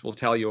consultants will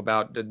tell you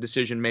about the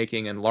decision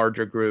making in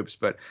larger groups,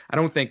 but I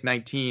don't think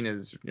 19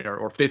 is,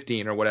 or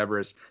 15 or whatever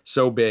is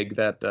so big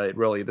that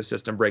really the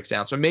system breaks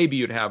down. So maybe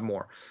you'd have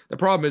more. The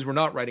problem is we're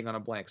not writing on a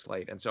blank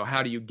slate. And so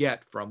how do you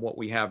get from what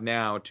we have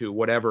now to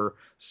whatever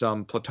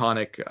some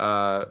platonic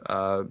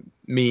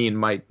mean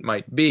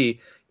might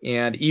be?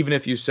 And even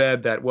if you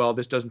said that, well,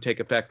 this doesn't take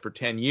effect for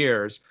 10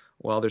 years,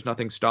 well, there's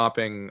nothing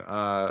stopping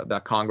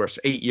that Congress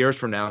 8 years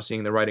from now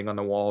seeing the writing on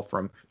the wall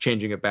from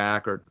changing it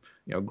back or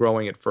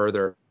growing it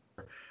further.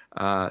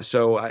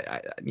 So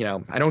I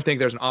don't think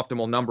there's an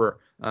optimal number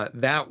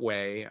that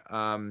way.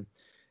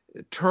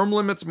 Term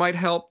limits might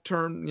help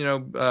turn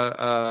down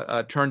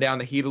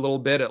the heat a little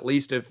bit, at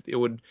least if it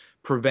would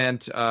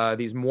prevent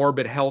these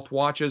morbid health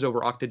watches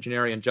over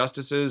octogenarian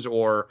justices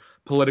or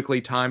politically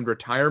timed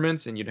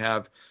retirements, and you'd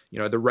have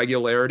the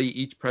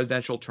regularity. Each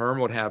presidential term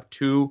would have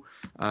two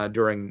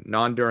during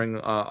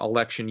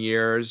election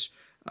years.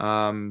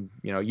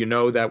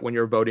 That when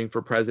you're voting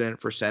for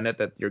president, for Senate,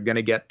 that you're going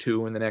to get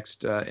two in the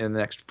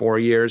next 4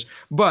 years.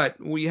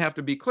 But we have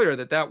to be clear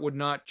that would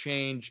not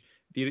change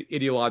the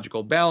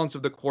ideological balance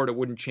of the court. It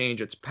wouldn't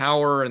change its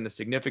power and the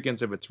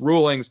significance of its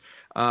rulings.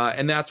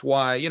 And that's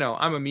why,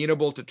 I'm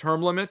amenable to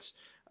term limits.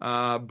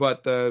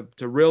 But to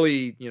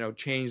really,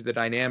 change the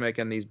dynamic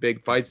and these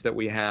big fights that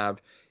we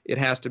have, it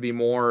has to be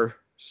more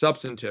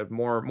substantive,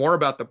 more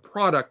about the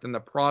product than the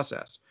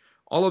process.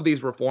 All of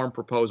these reform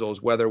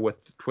proposals, whether with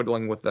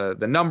twiddling with the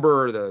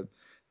number, the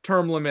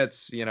term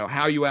limits,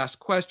 how you ask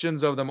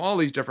questions of them, all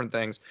these different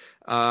things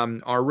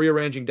are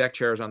rearranging deck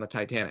chairs on the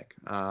Titanic.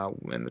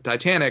 And the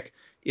Titanic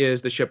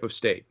is the ship of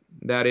state.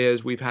 That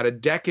is, we've had a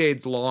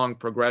decades-long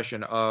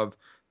progression of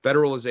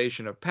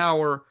federalization of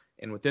power,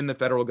 and within the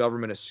federal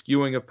government, a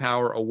skewing of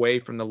power away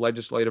from the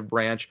legislative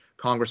branch.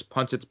 Congress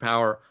punts its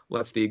power,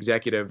 lets the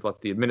executive, lets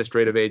the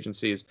administrative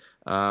agencies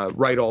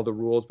write all the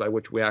rules by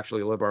which we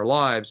actually live our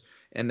lives,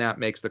 and that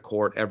makes the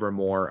court ever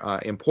more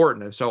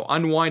important. And so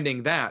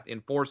unwinding that,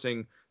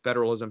 enforcing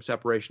federalism,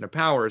 separation of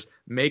powers,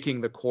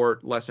 making the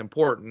court less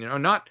important,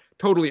 not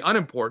totally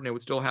unimportant. It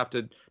would still have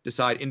to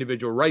decide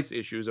individual rights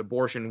issues.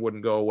 Abortion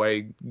wouldn't go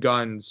away,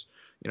 guns,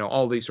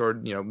 all these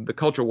the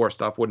culture war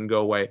stuff wouldn't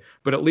go away,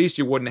 but at least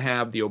you wouldn't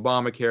have the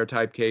Obamacare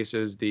type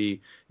cases.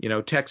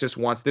 Texas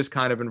wants this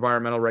kind of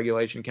environmental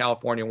regulation,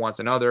 California wants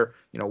another.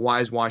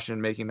 Why is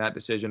Washington making that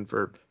decision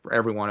for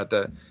everyone at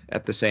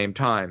the same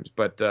times?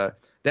 But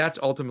that's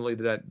ultimately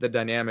the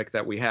dynamic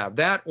that we have.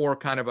 That, or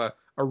kind of a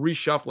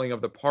reshuffling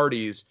of the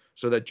parties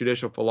so that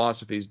judicial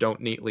philosophies don't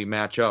neatly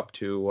match up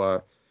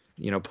to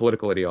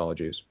political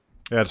ideologies.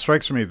 Yeah, it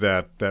strikes me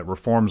that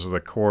reforms of the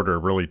court are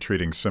really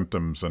treating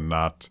symptoms and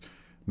not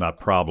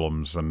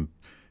problems, and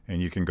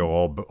you can go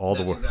all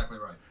the way. Exactly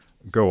right.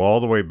 Go all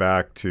the way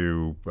back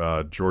to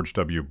George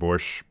W.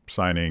 Bush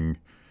signing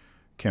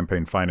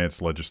campaign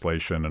finance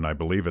legislation, and I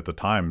believe at the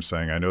time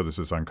saying, "I know this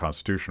is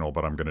unconstitutional,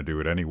 but I'm going to do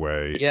it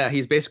anyway." Yeah,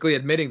 he's basically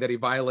admitting that he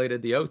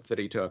violated the oath that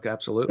he took.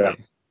 Absolutely. Yeah.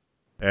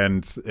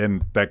 And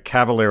that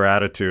cavalier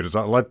attitude is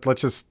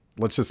let's just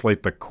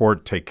let the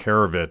court take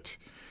care of it.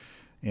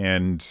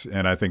 And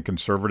I think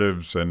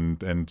conservatives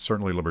and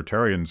certainly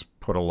libertarians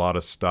put a lot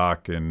of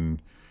stock in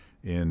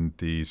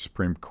the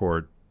Supreme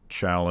Court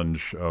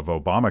challenge of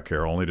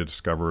Obamacare, only to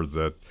discover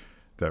that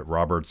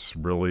Roberts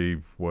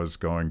really was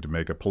going to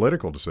make a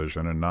political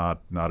decision and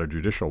not a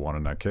judicial one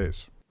in that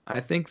case. I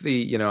think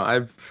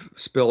I've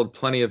spilled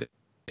plenty of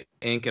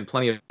ink and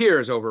plenty of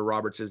tears over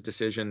Roberts'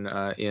 decision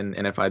in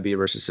NFIB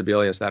versus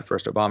Sebelius, that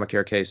first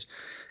Obamacare case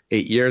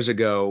 8 years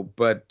ago.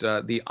 But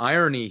the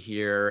irony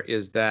here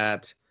is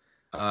that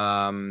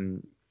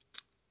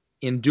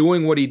in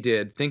doing what he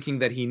did, thinking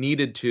that he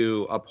needed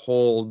to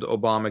uphold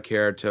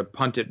Obamacare, to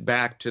punt it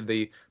back to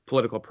the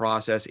political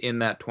process in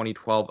that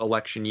 2012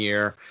 election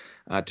year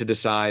to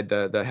decide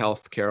the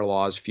health care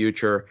law's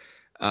future,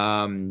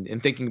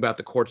 and thinking about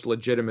the court's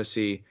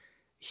legitimacy,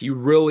 he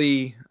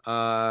really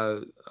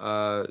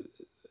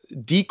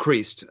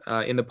decreased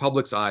in the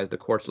public's eyes the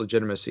court's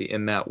legitimacy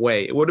in that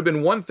way. It would have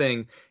been one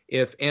thing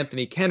if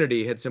Anthony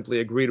Kennedy had simply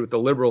agreed with the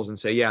liberals and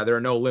say, yeah, there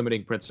are no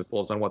limiting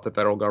principles on what the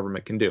federal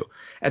government can do.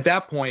 At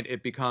that point,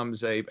 it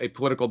becomes a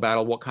political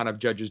battle. What kind of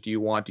judges do you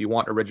want? Do you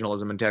want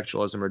originalism and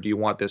textualism, or do you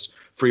want this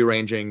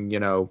free-ranging,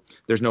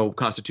 there's no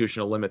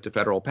constitutional limit to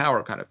federal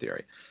power kind of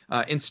theory?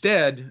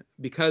 Instead,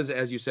 because,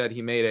 as you said,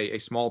 he made a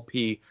small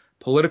p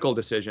political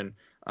decision,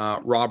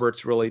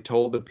 Roberts really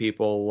told the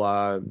people,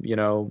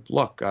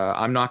 look,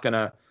 I'm not going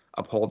to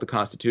uphold the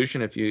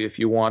Constitution. If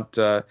you want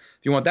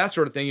that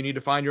sort of thing, you need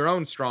to find your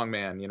own strong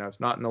man. It's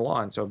not in the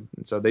law, and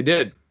so they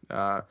did.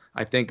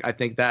 I think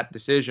that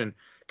decision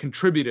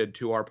contributed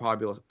to our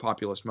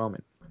populist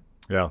moment.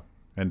 Yeah,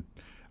 and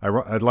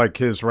I'd like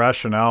his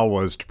rationale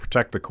was to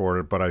protect the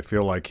court, but I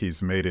feel like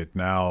he's made it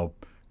now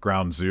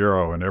ground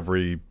zero in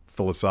every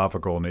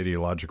philosophical and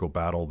ideological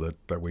battle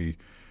that we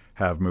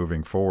have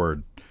moving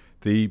forward.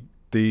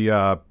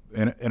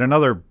 In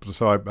another,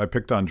 so I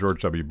picked on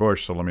George W.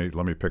 Bush, so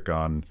let me pick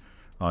on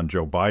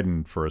Joe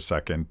Biden for a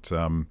second.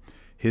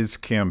 His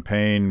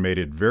campaign made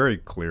it very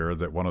clear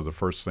that one of the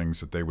first things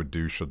that they would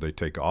do should they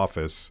take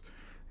office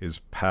is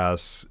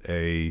pass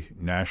a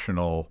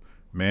national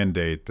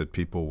mandate that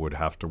people would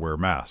have to wear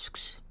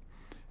masks.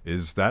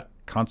 Is that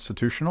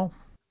constitutional?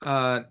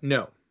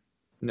 No.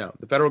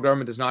 The federal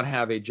government does not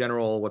have a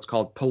general, what's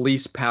called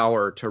police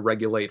power to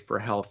regulate for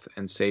health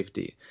and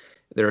safety.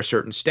 There are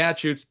certain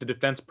statutes, the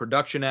Defense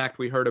Production Act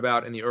we heard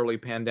about in the early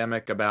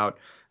pandemic about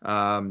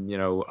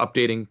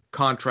updating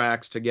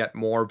contracts to get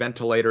more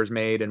ventilators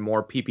made and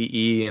more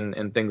PPE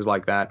and things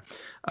like that.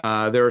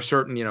 There are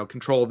certain,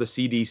 control of the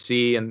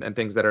CDC and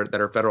things that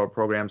are federal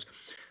programs.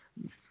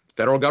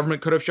 Federal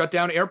government could have shut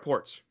down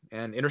airports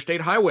and interstate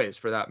highways,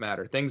 for that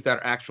matter, things that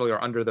actually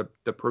are under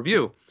the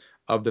purview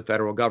of the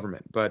federal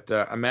government. But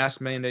a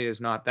mask mandate is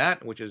not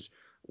that, which is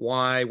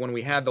why when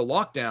we had the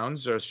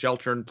lockdowns, or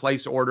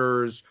shelter-in-place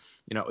orders,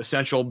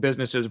 essential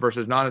businesses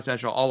versus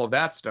non-essential, all of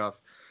that stuff,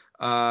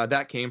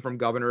 that came from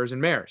governors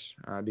and mayors,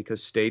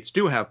 because states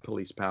do have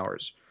police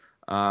powers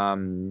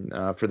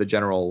for the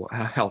general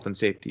health and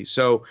safety.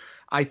 So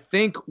I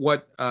think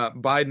what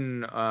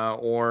Biden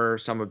or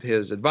some of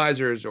his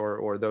advisors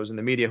or those in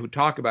the media who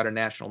talk about a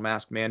national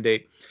mask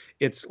mandate,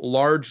 it's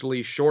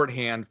largely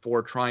shorthand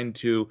for trying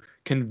to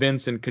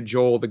convince and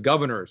cajole the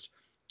governors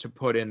to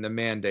put in the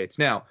mandates.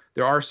 Now,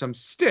 there are some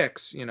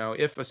sticks.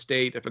 If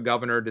a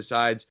governor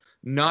decides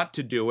not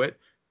to do it,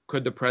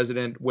 could the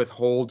president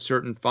withhold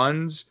certain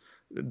funds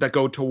that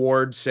go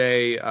towards,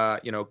 say,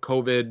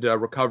 COVID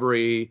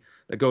recovery,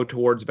 that go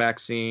towards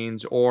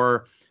vaccines,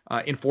 or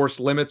enforce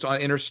limits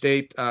on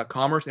interstate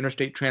commerce,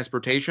 interstate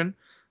transportation,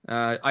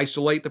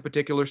 isolate the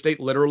particular state?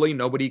 Literally,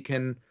 nobody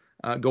can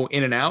go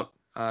in and out.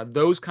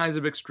 Those kinds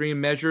of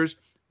extreme measures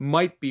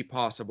might be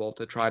possible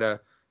to try to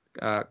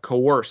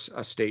coerce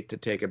a state to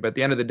take it. But at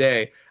the end of the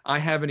day, I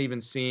haven't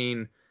even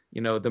seen,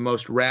 the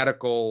most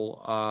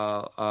radical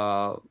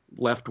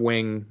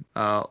left-wing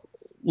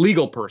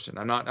legal person,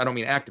 I don't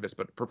mean activist,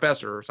 but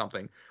professor or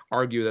something,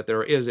 argue that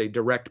there is a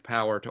direct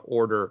power to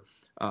order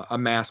a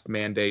mask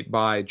mandate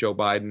by Joe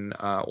Biden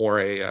or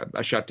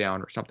a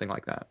shutdown or something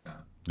like that.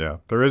 Yeah,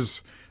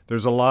 there's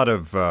a lot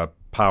of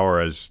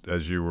power,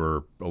 as you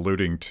were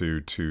alluding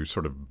to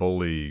sort of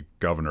bully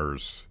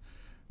governors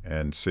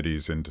and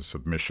cities into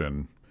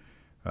submission,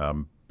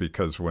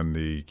 because when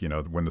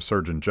the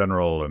Surgeon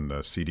General and the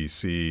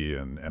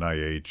CDC and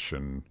NIH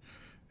and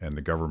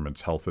the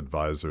government's health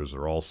advisors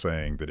are all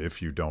saying that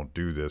if you don't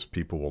do this,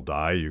 people will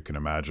die, you can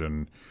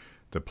imagine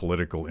the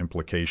political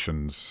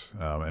implications.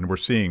 And we're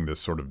seeing this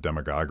sort of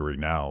demagoguery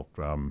now.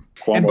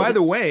 And by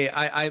the way,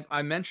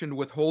 I mentioned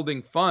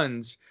withholding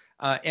funds.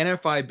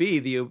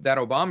 NFIB, that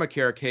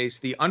Obamacare case,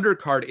 the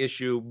undercard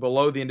issue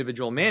below the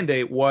individual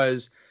mandate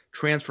was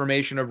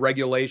transformation of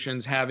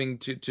regulations having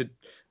to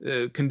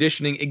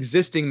conditioning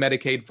existing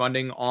Medicaid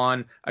funding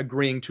on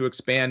agreeing to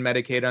expand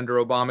Medicaid under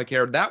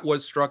Obamacare. That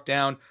was struck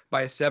down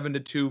by a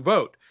 7-2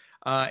 vote.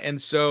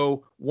 And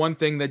so one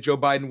thing that Joe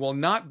Biden will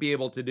not be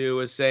able to do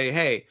is say,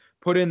 hey,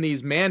 put in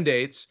these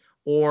mandates,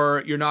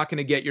 or you're not going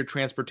to get your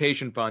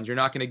transportation funds, you're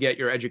not going to get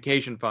your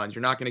education funds,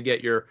 you're not going to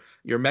get your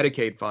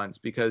Medicaid funds,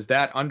 because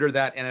that under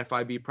that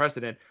NFIB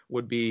precedent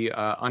would be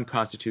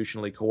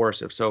unconstitutionally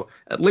coercive. So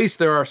at least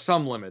there are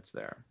some limits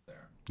there.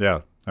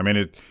 Yeah, I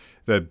mean,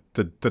 the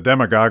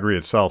demagoguery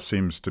itself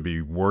seems to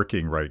be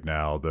working right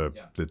now.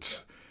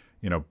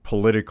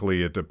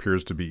 Politically, it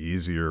appears to be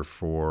easier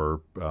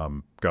for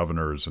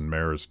governors and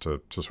mayors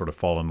to sort of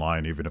fall in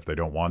line, even if they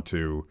don't want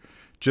to,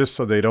 just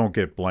so they don't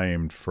get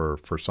blamed for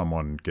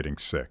someone getting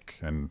sick.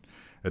 And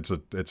it's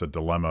a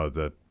dilemma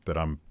that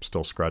I'm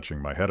still scratching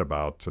my head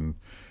about.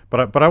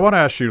 But I want to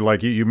ask you,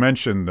 like you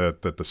mentioned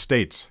that the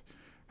states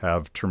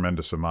have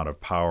tremendous amount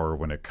of power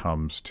when it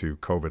comes to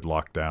COVID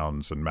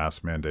lockdowns and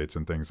mask mandates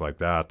and things like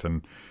that.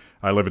 And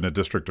I live in the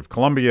District of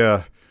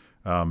Columbia.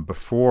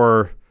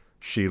 Before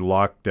she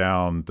locked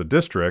down the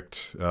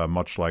district,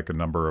 much like a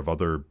number of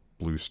other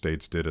blue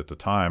states did at the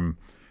time,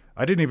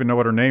 I didn't even know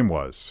what her name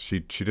was. She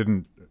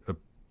didn't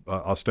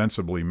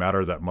ostensibly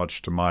matter that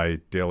much to my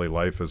daily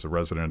life as a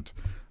resident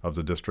of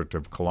the District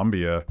of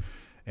Columbia.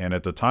 And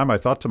at the time, I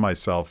thought to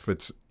myself,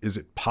 is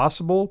it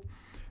possible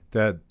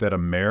that a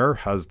mayor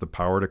has the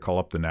power to call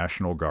up the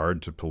National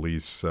Guard to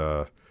police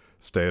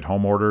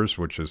stay-at-home orders,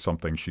 which is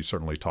something she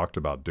certainly talked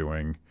about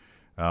doing?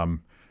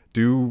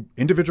 Do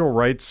individual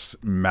rights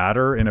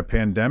matter in a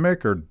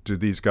pandemic, or do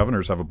these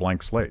governors have a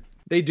blank slate?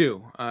 They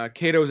do.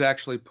 Cato's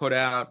actually put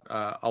out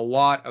a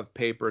lot of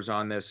papers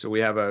on this. So we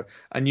have a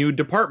new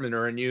department,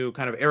 or a new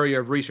kind of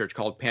area of research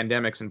called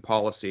Pandemics and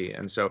Policy.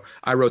 And so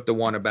I wrote the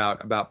one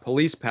about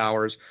police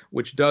powers,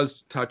 which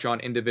does touch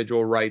on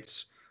individual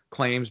rights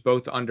claims,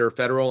 both under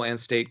federal and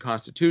state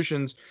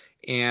constitutions.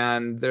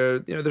 And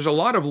there's a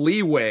lot of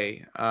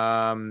leeway.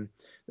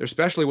 There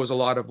especially was a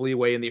lot of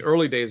leeway in the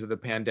early days of the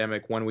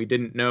pandemic when we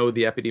didn't know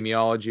the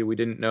epidemiology. We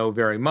didn't know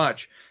very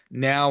much.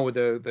 Now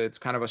it's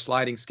kind of a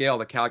sliding scale.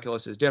 The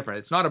calculus is different.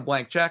 It's not a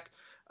blank check.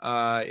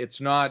 It's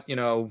not, in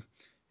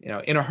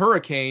a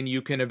hurricane,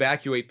 you can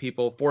evacuate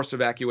people, force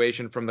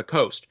evacuation from the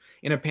coast.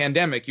 In a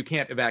pandemic, you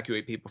can't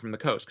evacuate people from the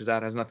coast because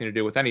that has nothing to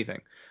do with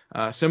anything.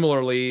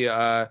 Similarly,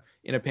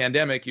 in a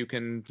pandemic, you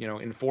can,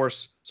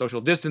 enforce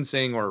social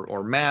distancing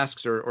or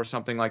masks or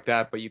something like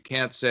that, but you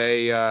can't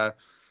say,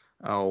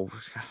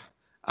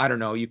 I don't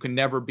know, you can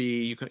never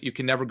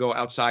go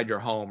outside your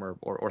home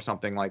or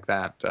something like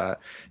that.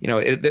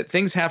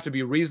 Things have to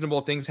be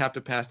reasonable. Things have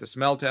to pass the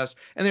smell test,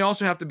 and they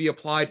also have to be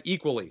applied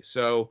equally.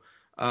 So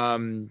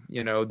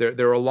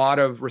There are a lot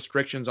of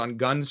restrictions on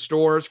gun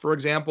stores, for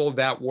example,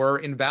 that were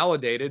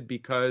invalidated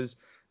because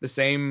the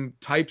same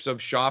types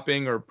of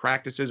shopping or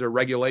practices or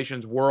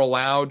regulations were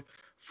allowed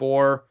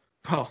for,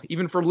 well,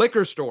 even for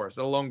liquor stores,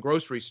 let alone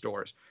grocery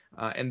stores.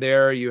 And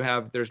there you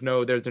have, there's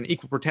an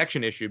equal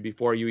protection issue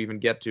before you even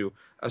get to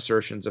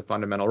assertions of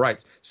fundamental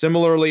rights.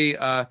 Similarly,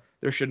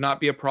 there should not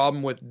be a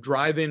problem with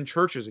drive-in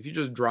churches. If you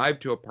just drive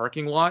to a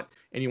parking lot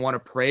and you want to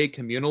pray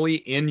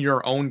communally in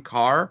your own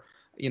car,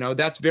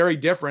 that's very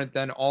different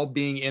than all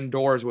being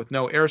indoors with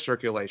no air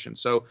circulation.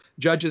 So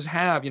judges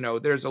have,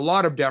 there's a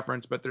lot of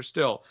deference, but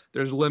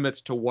there's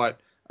limits to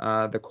what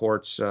the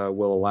courts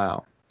will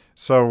allow.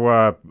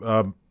 So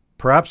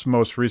perhaps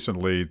most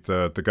recently,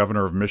 the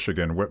governor of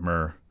Michigan,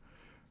 Whitmer,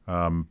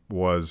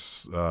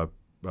 was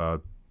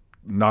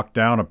knocked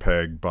down a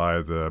peg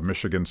by the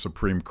Michigan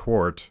Supreme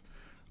Court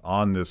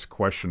on this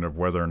question of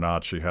whether or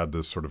not she had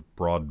this sort of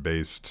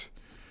broad-based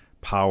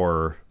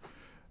power.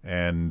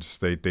 And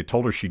they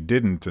told her she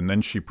didn't, and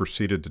then she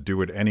proceeded to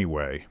do it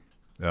anyway.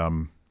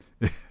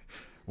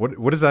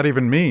 What does that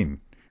even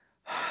mean?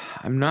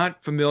 I'm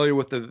not familiar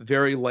with the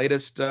very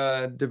latest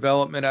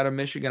development out of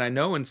Michigan. I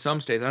know in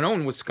some states, I know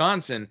in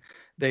Wisconsin,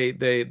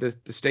 the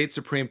state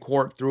Supreme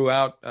Court threw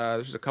out,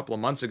 this was a couple of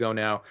months ago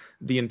now,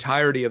 the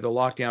entirety of the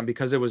lockdown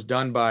because it was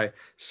done by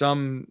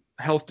some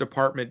health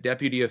department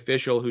deputy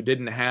official who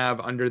didn't have,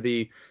 under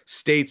the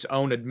state's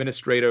own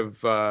administrative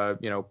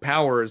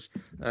powers,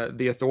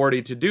 the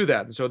authority to do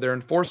that. And so they're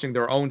enforcing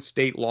their own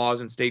state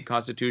laws and state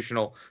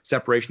constitutional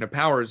separation of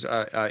powers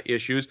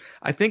issues.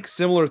 I think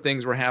similar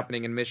things were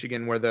happening in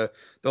Michigan, where the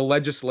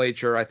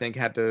legislature, I think,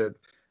 had to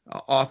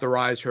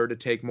authorize her to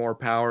take more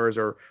powers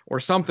or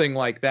something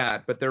like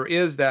that. But there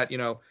is that,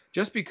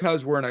 just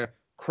because we're in a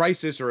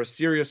crisis or a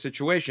serious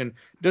situation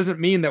doesn't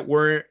mean that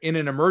we're in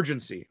an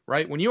emergency,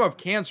 right? When you have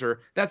cancer,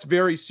 that's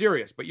very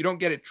serious, but you don't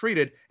get it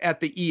treated at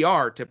the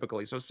ER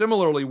typically. So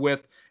similarly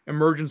with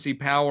emergency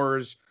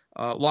powers,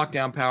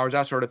 lockdown powers,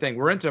 that sort of thing.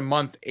 We're into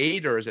month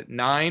 8, or is it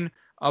 9,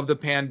 of the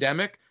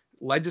pandemic.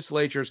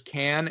 Legislatures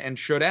can and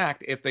should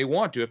act if they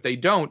want to. If they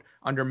don't,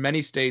 under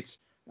many states'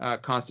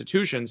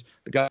 constitutions,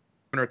 the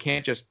governor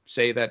can't just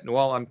say that,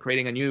 well, I'm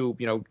creating a new,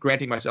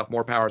 granting myself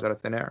more powers out of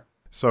thin air.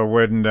 So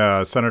when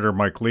Senator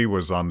Mike Lee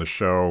was on the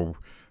show,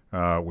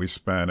 we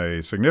spent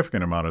a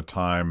significant amount of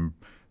time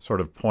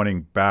sort of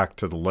pointing back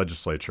to the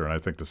legislature, and I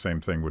think the same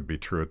thing would be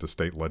true at the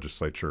state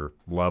legislature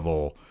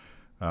level.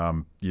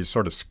 You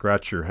sort of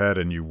scratch your head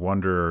and you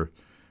wonder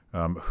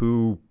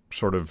who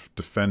sort of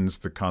defends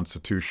the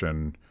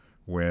Constitution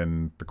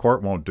when the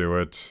court won't do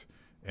it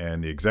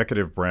and the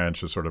executive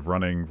branch is sort of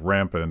running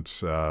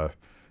rampant,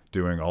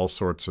 doing all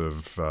sorts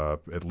of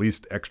at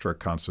least extra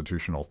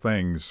constitutional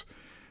things.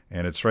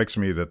 And it strikes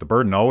me that the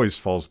burden always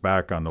falls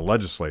back on the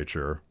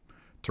legislature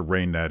to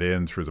rein that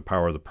in through the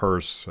power of the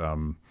purse.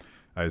 I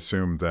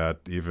assume that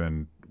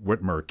even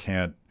Whitmer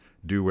can't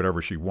do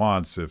whatever she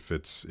wants if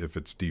it's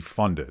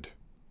defunded.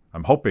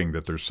 I'm hoping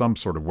that there's some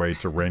sort of way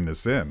to rein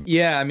this in.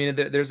 Yeah, I mean,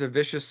 there's a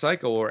vicious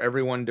cycle where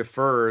everyone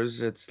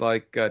defers. It's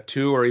like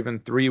 2 or even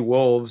 3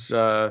 wolves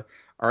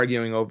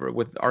arguing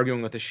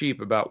with the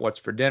sheep about what's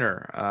for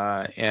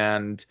dinner.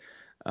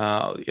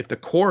 If the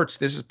courts,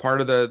 this is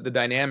part of the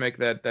dynamic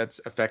that's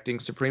affecting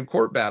Supreme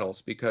Court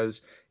battles,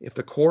 because if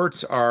the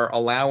courts are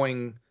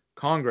allowing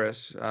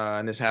Congress,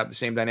 and the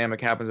same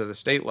dynamic happens at the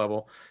state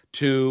level,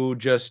 to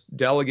just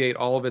delegate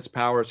all of its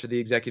powers to the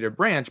executive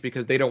branch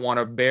because they don't want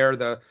to bear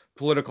the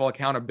political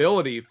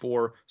accountability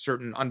for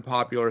certain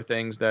unpopular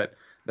things that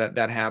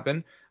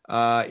happen.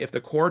 If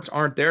the courts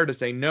aren't there to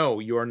say, no,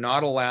 you are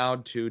not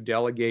allowed to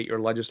delegate your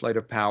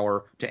legislative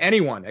power to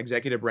anyone,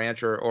 executive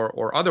branch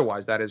or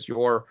otherwise, that is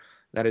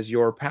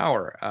your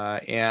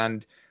power.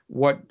 And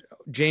what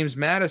James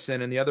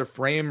Madison and the other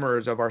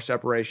framers of our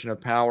separation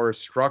of powers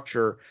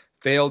structure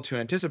failed to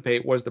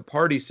anticipate was the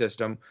party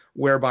system,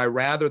 whereby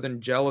rather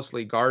than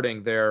jealously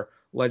guarding their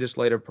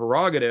legislative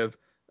prerogative,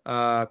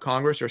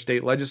 Congress or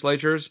state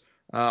legislatures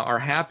are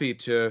happy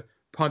to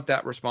punt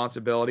that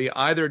responsibility,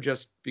 either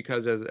just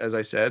because, as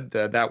I said,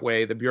 that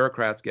way the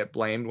bureaucrats get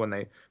blamed when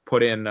they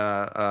put in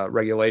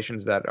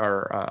regulations that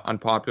are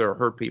unpopular or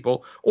hurt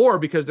people, or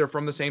because they're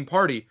from the same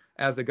party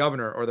as the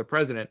governor or the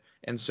president,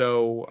 and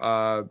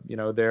so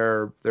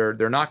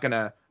they're not going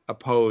to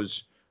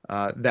oppose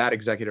that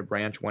executive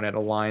branch when it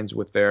aligns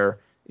with their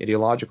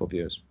ideological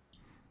views.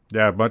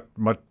 Yeah, but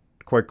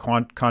quite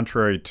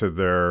contrary to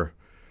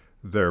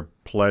their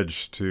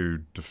pledge to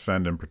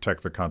defend and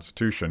protect the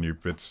Constitution,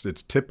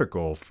 it's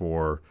typical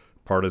for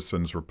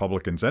partisans,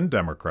 Republicans and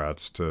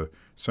Democrats, to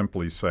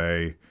simply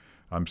say,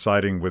 I'm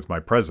siding with my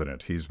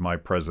president. He's my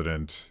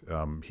president.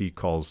 He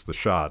calls the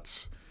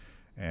shots.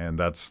 And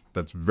that's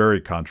very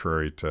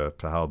contrary to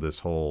how this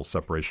whole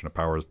separation of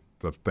powers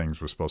of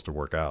things was supposed to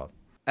work out.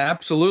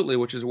 Absolutely,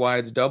 which is why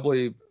it's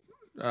doubly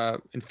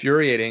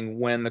infuriating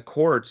when the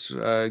courts,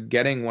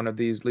 getting one of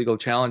these legal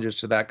challenges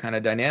to that kind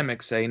of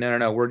dynamic, say,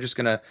 no, we're just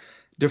going to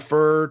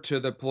defer to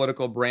the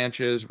political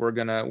branches.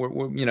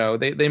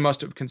 They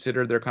must have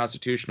considered their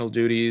constitutional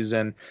duties,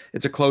 and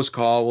it's a close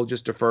call. We'll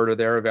just defer to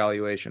their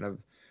evaluation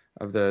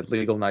the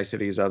legal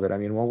niceties of it. I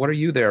mean, well, what are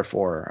you there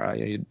for?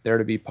 You there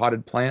to be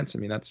potted plants? I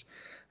mean,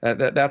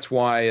 that's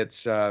why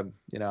it's I'm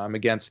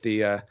against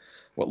the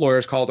what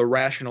lawyers call the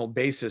rational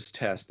basis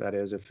test. That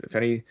is, if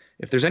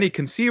there's any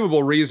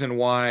conceivable reason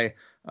why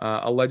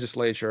a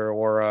legislature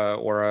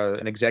or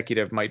an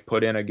executive might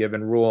put in a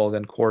given rule,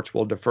 then courts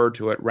will defer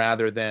to it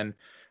rather than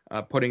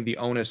putting the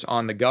onus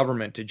on the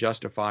government to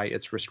justify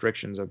its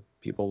restrictions of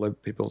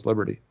people's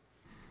liberty.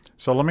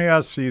 So let me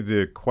ask you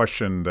the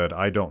question that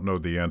I don't know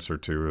the answer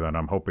to, and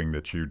I'm hoping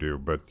that you do.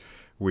 But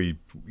we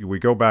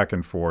go back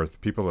and forth.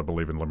 People that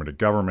believe in limited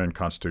government,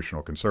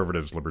 constitutional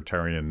conservatives,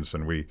 libertarians,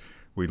 and we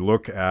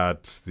look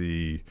at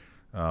the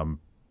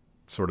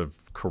sort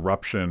of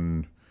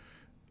corruption,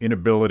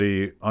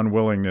 inability,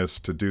 unwillingness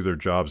to do their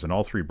jobs in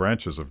all three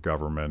branches of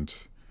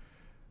government.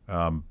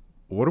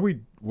 What do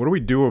we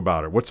do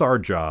about it? What's our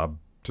job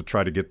to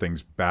try to get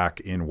things back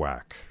in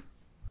whack?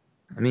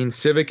 I mean,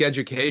 civic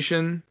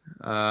education.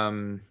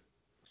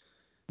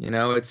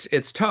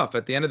 It's tough.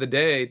 At the end of the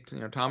day,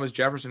 Thomas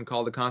Jefferson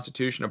called the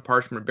Constitution a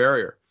parchment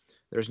barrier.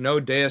 There's no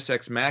Deus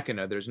ex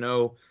machina. There's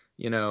no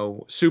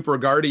super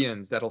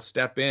guardians that'll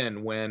step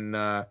in when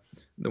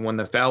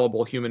the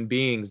fallible human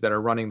beings that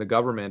are running the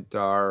government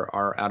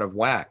are out of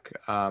whack.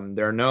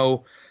 There are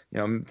no,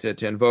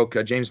 to invoke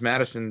James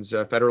Madison's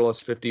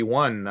Federalist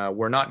 51,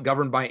 we're not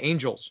governed by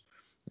angels.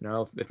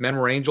 If men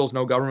were angels,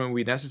 no government would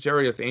be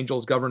necessary. If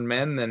angels governed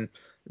men, then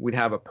we'd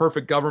have a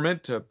perfect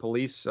government to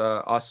police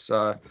us,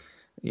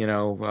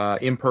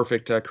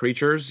 imperfect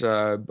creatures.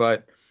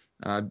 But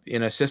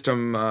in a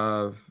system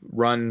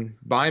run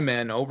by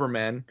men, over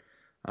men,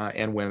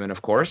 and women,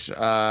 of course,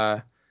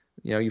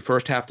 you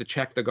first have to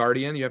check the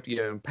guardian. You have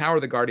to empower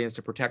the guardians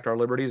to protect our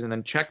liberties, and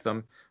then check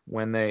them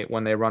when they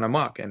run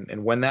amok.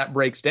 And when that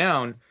breaks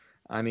down,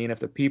 I mean, if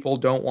the people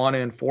don't want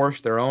to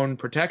enforce their own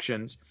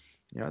protections,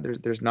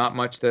 there's not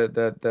much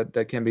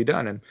that can be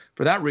done. And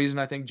for that reason,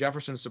 I think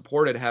Jefferson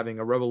supported having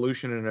a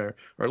revolution or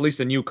at least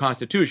a new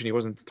constitution. He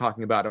wasn't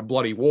talking about a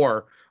bloody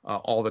war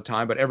all the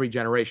time, but every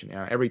generation,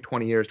 every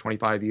 20 years,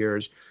 25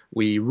 years,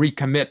 we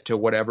recommit to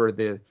whatever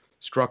the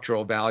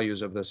structural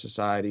values of the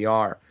society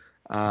are.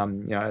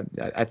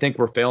 I think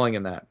we're failing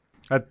in that.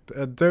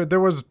 There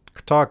was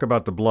talk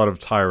about the blood of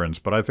tyrants,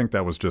 but I think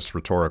that was just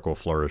rhetorical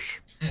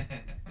flourish.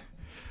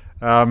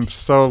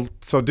 So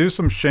do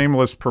some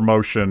shameless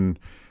promotion.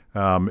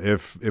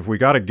 If we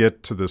got to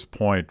get to this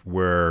point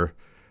where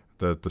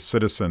the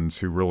citizens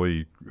who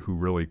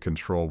really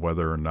control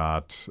whether or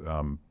not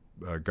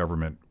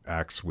government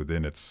acts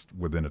within its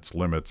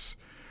limits,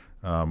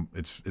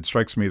 it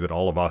strikes me that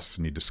all of us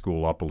need to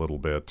school up a little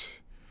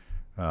bit,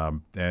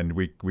 and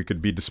we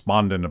could be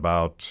despondent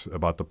about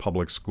the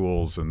public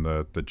schools and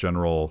the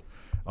general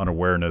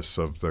unawareness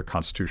of the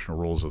constitutional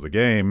rules of the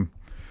game.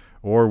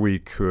 Or we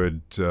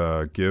could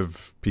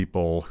give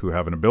people who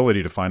have an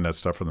ability to find that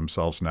stuff for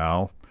themselves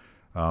now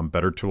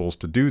better tools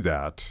to do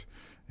that.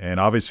 And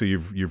obviously,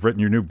 you've written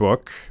your new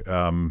book,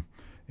 and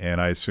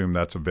I assume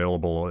that's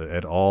available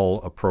at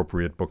all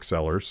appropriate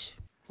booksellers.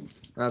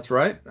 That's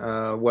right.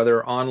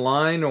 Whether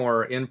online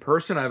or in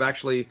person, I've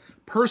actually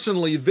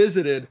personally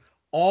visited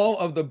all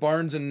of the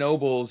Barnes and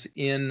Nobles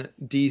in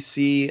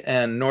D.C.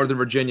 and Northern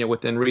Virginia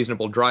within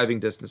reasonable driving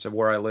distance of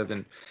where I live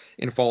in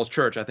Falls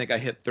Church. I think I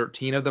hit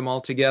 13 of them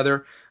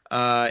altogether,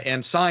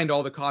 and signed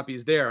all the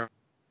copies there,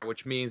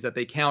 which means that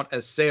they count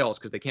as sales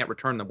because they can't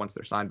return them once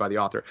they're signed by the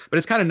author. But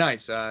it's kind of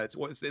nice.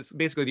 It's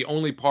basically the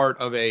only part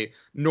of a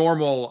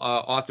normal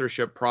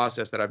authorship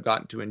process that I've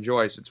gotten to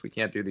enjoy, since we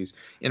can't do these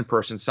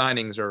in-person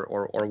signings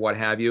or what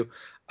have you.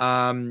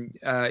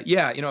 If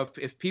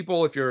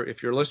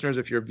your listeners,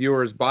 if your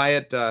viewers buy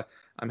it,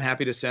 I'm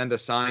happy to send a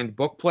signed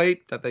book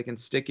plate that they can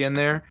stick in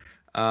there.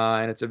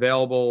 And it's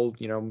available,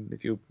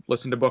 if you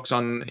listen to books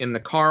in the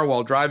car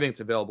while driving, it's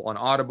available on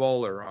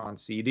Audible or on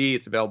CD.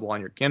 It's available on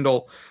your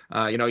Kindle.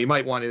 You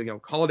might want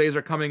to, holidays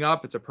are coming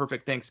up. It's a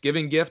perfect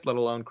Thanksgiving gift, let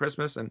alone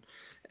Christmas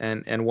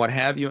and what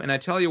have you. And I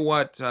tell you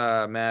what,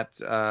 Matt,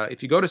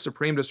 if you go to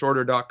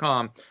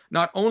supremedisorder.com,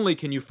 not only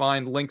can you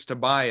find links to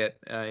buy it,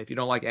 if you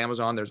don't like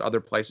Amazon, there's other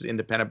places,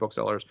 independent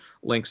booksellers,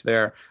 links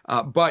there.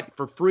 But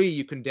for free,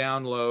 you can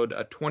download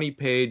a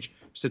 20-page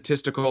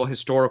statistical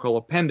historical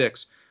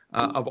appendix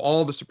of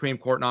all the Supreme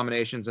Court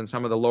nominations and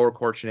some of the lower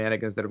court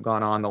shenanigans that have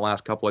gone on the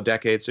last couple of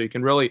decades. So you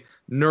can really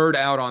nerd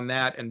out on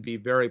that and be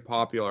very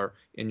popular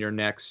in your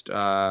next,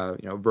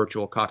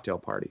 virtual cocktail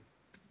party.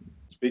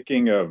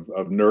 Speaking of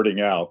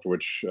nerding out,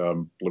 which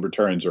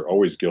libertarians are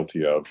always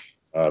guilty of,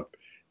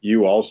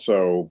 you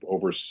also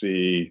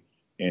oversee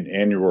an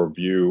annual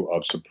review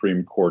of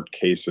Supreme Court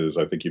cases.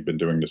 I think you've been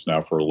doing this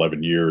now for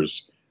 11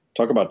 years.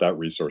 Talk about that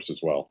resource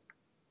as well.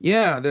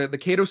 Yeah, the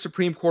Cato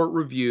Supreme Court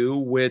Review,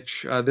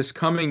 which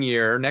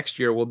next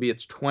year will be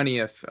its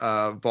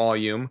 20th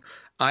volume.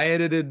 I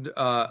edited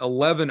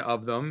 11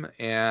 of them,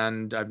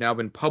 and I've now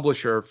been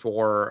publisher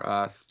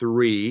for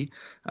 3.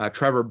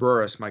 Trevor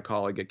Burrus, my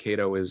colleague at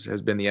Cato,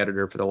 has been the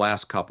editor for the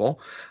last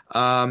couple.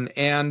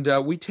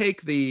 And we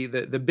take the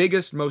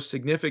biggest, most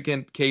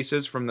significant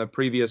cases from the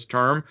previous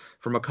term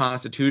from a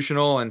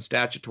constitutional and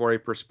statutory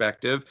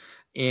perspective,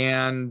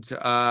 and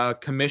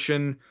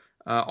commission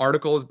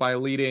articles by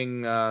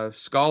leading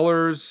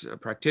scholars,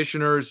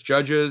 practitioners,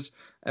 judges,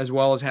 as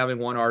well as having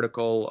one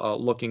article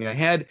looking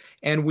ahead.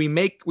 And we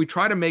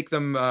try to make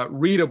them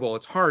readable.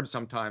 It's hard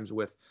sometimes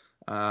with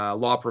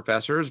law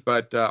professors,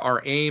 but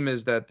our aim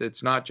is that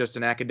it's not just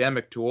an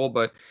academic tool,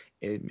 but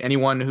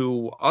anyone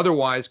who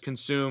otherwise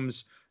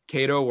consumes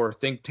Cato or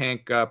think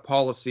tank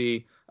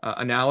policy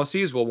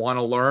analyses will want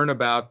to learn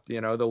about,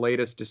 the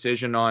latest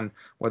decision on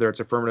whether it's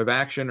affirmative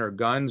action or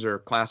guns or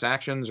class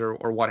actions or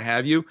what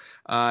have you.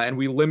 And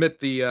we limit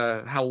the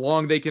how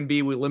long they can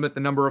be. We limit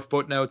the number of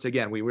footnotes.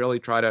 Again, we really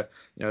try to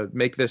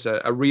make this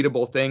a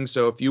readable thing.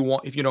 So if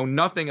you know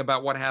nothing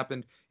about what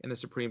happened in the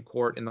Supreme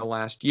Court in the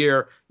last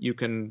year, you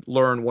can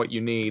learn what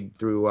you need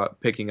through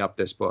picking up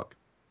this book.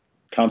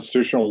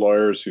 Constitutional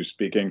lawyers who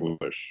speak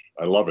English.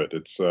 I love it.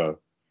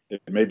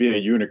 It may be a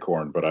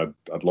unicorn, but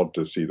I'd love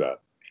to see that.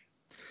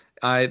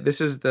 This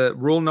is the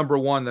rule number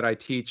one that I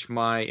teach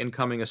my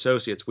incoming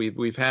associates.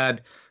 We've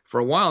had for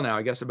a while now,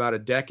 I guess about a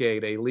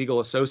decade, a legal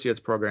associates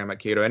program at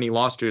Cato. Any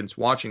law students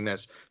watching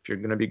this, if you're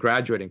going to be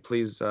graduating,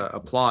 please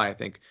apply. I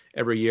think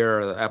every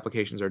year the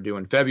applications are due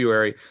in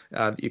February.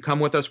 You come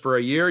with us for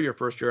a year, your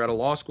first year out of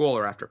law school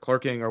or after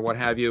clerking or what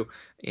have you,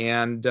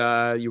 and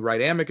you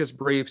write amicus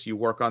briefs, you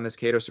work on this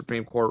Cato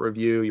Supreme Court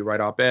review, you write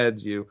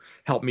op-eds, you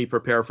help me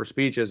prepare for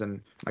speeches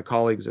and my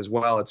colleagues as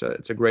well.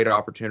 It's a great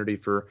opportunity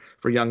for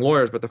young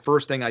lawyers. But the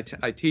first thing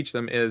I teach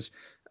them is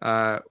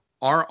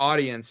our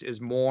audience is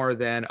more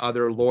than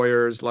other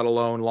lawyers, let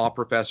alone law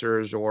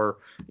professors or,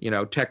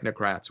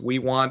 technocrats. We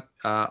want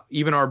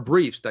even our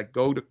briefs that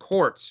go to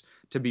courts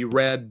to be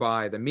read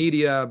by the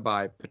media,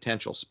 by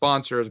potential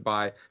sponsors,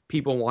 by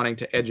people wanting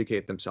to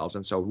educate themselves.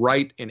 And so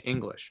write in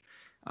English.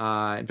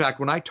 In fact,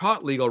 when I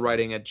taught legal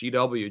writing at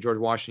GW, George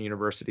Washington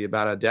University,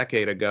 about a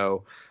decade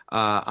ago,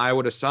 I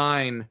would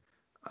assign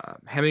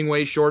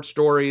Hemingway short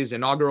stories,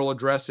 inaugural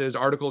addresses,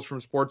 articles from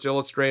Sports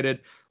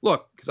Illustrated.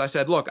 Because I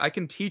said, I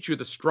can teach you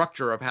the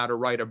structure of how to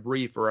write a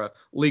brief or a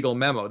legal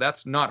memo.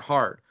 That's not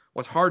hard.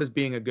 What's hard is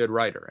being a good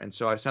writer. And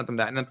so I sent them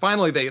that. And then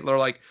finally, they're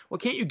like, well,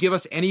 can't you give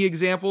us any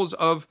examples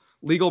of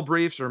legal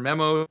briefs or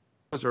memos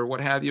or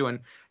what have you? And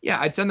yeah,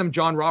 I'd send them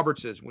John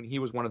Roberts's when he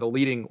was one of the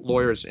leading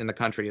lawyers in the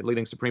country, a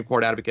leading Supreme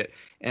Court advocate.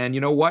 And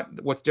you know what?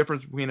 What's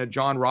different between a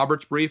John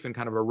Roberts brief and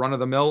kind of a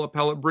run-of-the-mill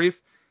appellate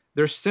brief?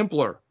 They're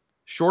simpler.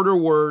 Shorter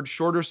words,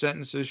 shorter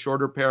sentences,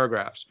 shorter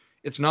paragraphs.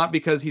 It's not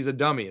because he's a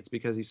dummy. It's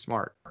because he's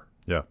smart.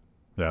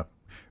 Yeah.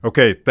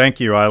 Okay. Thank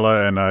you,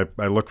 Isla. And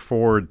I look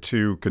forward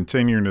to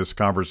continuing this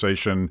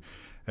conversation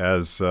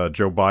as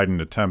Joe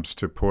Biden attempts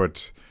to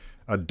put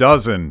a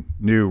dozen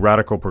new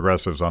radical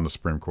progressives on the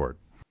Supreme Court.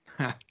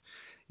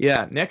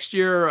 Yeah. Next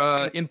year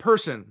in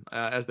person,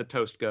 as the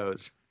toast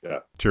goes. Yeah.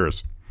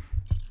 Cheers.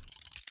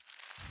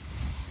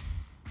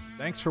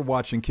 Thanks for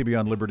watching Kibbe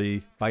on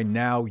Liberty. By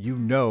now, you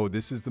know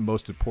this is the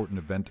most important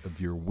event of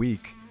your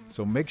week.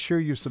 So make sure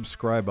you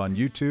subscribe on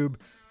YouTube.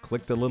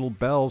 Click the little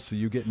bell so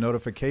you get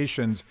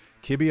notifications.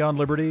 Kibbe on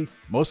Liberty,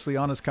 mostly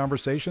honest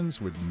conversations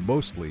with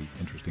mostly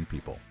interesting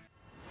people.